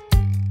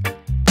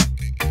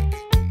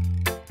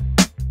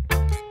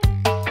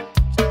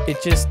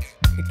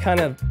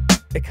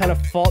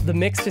 the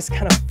mix just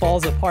kind of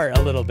falls apart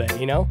a little bit,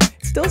 you know?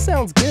 It still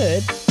sounds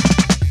good.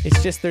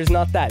 It's just there's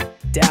not that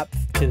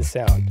depth to the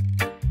sound.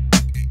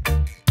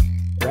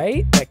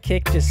 Right? That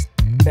kick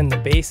and the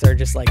bass are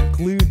just like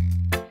glued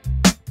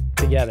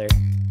together.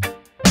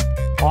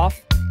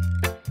 Off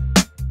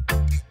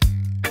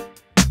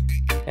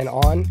and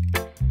on.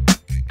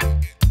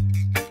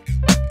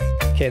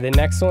 Okay, the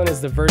next one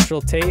is the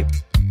virtual tape,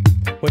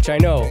 which I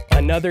know,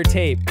 another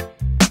tape,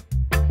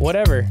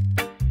 whatever.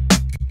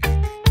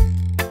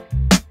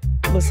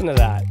 Listen to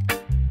that.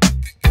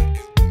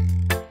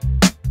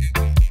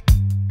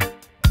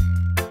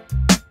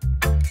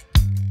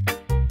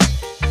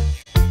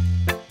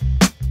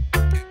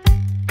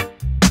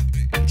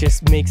 It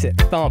just makes it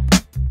thump.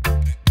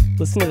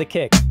 Listen to the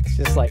kick. It's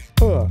just like,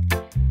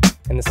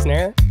 and the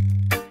snare.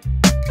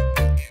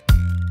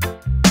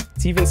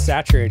 It's even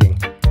saturating.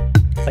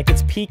 Like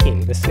it's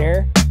peaking. The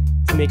snare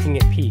is making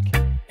it peak.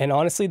 And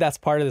honestly, that's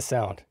part of the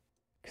sound.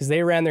 Because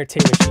they ran their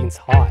tape machines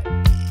hot.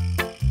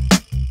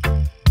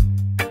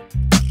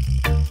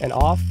 And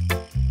off.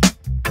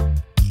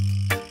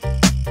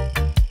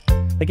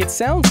 Like it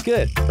sounds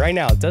good right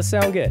now. It does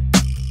sound good.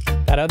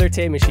 That other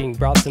tape machine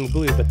brought some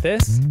glue, but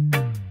this,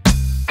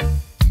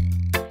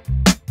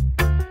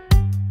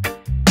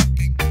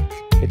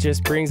 it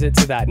just brings it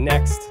to that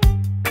next.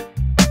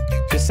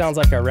 Just sounds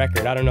like a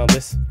record. I don't know,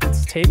 this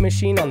tape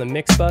machine on the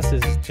mix bus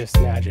is just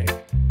magic.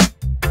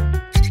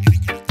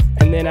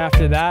 And then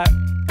after that,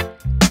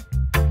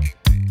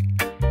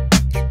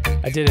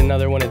 I did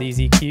another one of these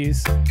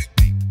EQs.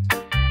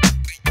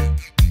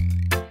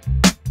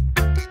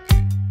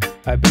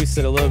 I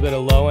boosted a little bit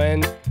of low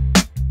end,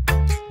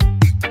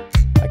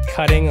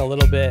 cutting a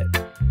little bit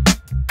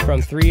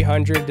from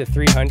 300 to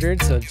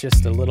 300, so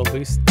just a little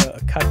boost,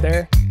 cut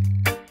there.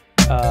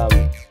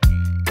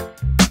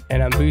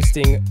 And I'm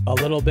boosting a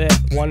little bit,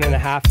 1.5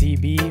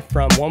 dB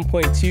from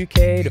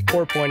 1.2K to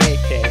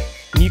 4.8K.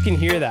 And you can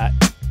hear that.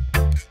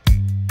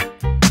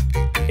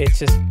 It's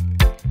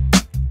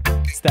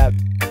that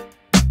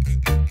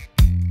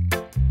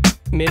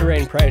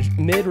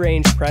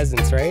mid-range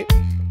presence, right?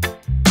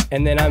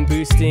 And then I'm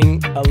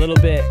boosting a little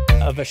bit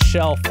of a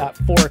shelf at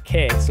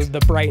 4K, so the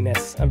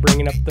brightness, I'm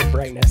bringing up the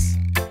brightness.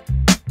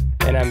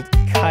 And I'm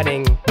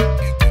cutting,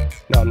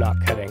 no, I'm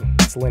not cutting,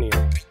 it's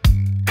linear.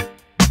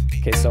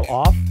 Okay, so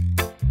off.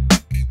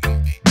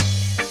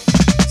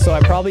 So I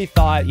probably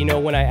thought, you know,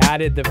 when I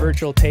added the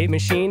virtual tape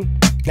machine,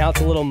 now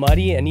it's a little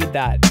muddy, I need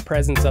that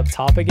presence up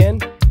top again.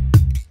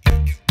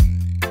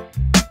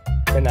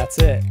 And that's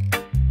it.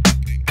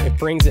 It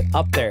brings it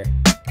up there.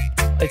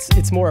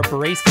 It's more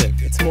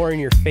abrasive, it's more in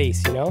your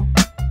face, you know?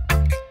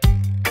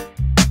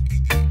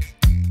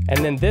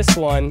 And then this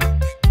one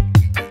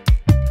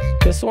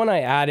I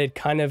added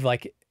kind of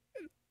like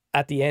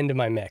at the end of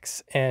my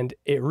mix, and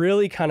it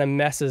really kind of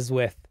messes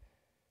with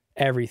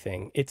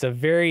everything. It's a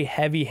very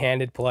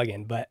heavy-handed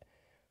plugin, but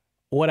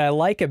what I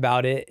like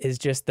about it is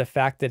just the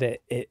fact that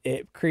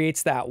it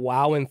creates that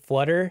wow and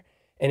flutter,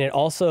 and it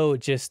also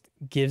just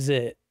gives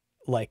it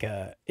like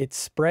it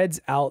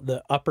spreads out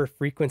the upper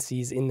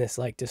frequencies in this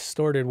like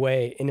distorted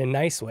way, in a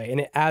nice way,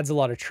 and it adds a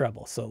lot of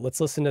treble. So let's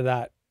listen to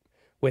that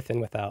with and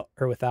without,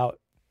 or without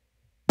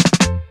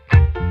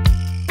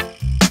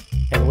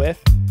and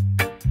with.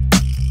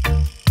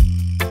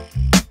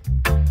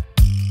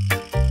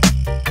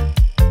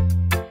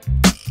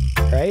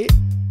 Right?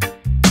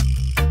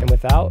 And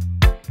without.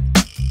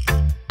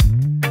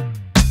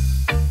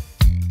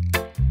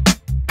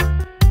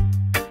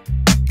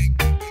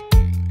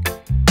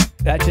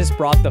 That just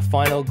brought the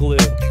final glue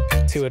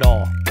to it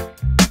all.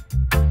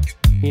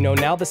 You know,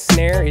 now the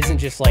snare isn't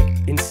just like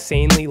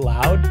insanely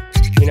loud,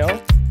 you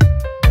know?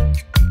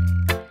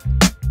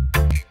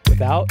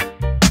 Without.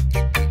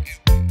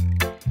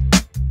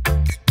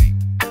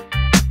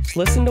 Just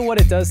listen to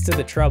what it does to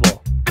the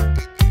treble.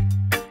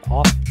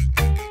 Off.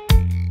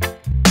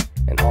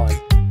 And on.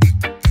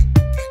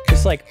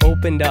 Just like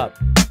opened up.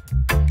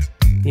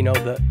 You know,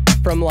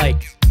 from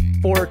like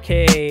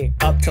 4K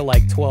up to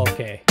like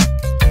 12K.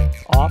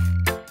 Off,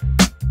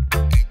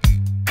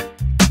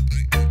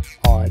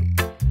 on.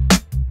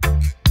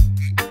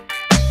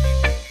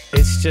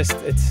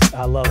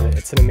 I love it.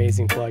 It's an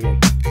amazing plugin.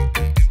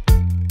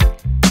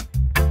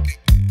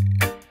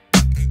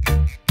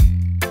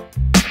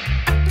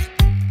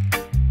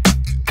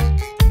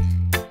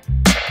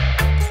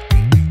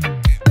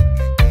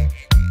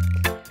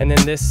 And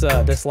then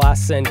this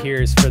last send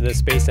here is for the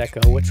space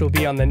echo, which will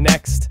be on the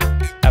next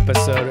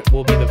episode.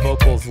 Will be the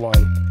vocals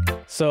one.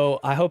 So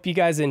I hope you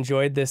guys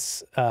enjoyed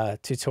this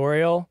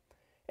tutorial,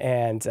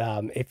 and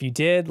if you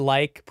did,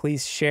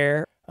 please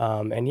share.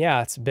 And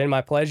yeah, it's been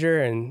my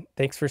pleasure, and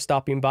thanks for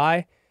stopping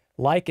by.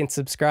 Like and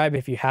subscribe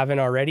if you haven't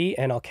already,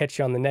 and I'll catch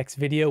you on the next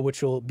video,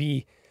 which will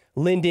be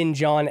Lyndon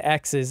John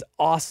X's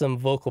awesome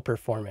vocal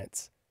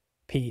performance.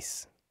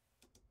 Peace.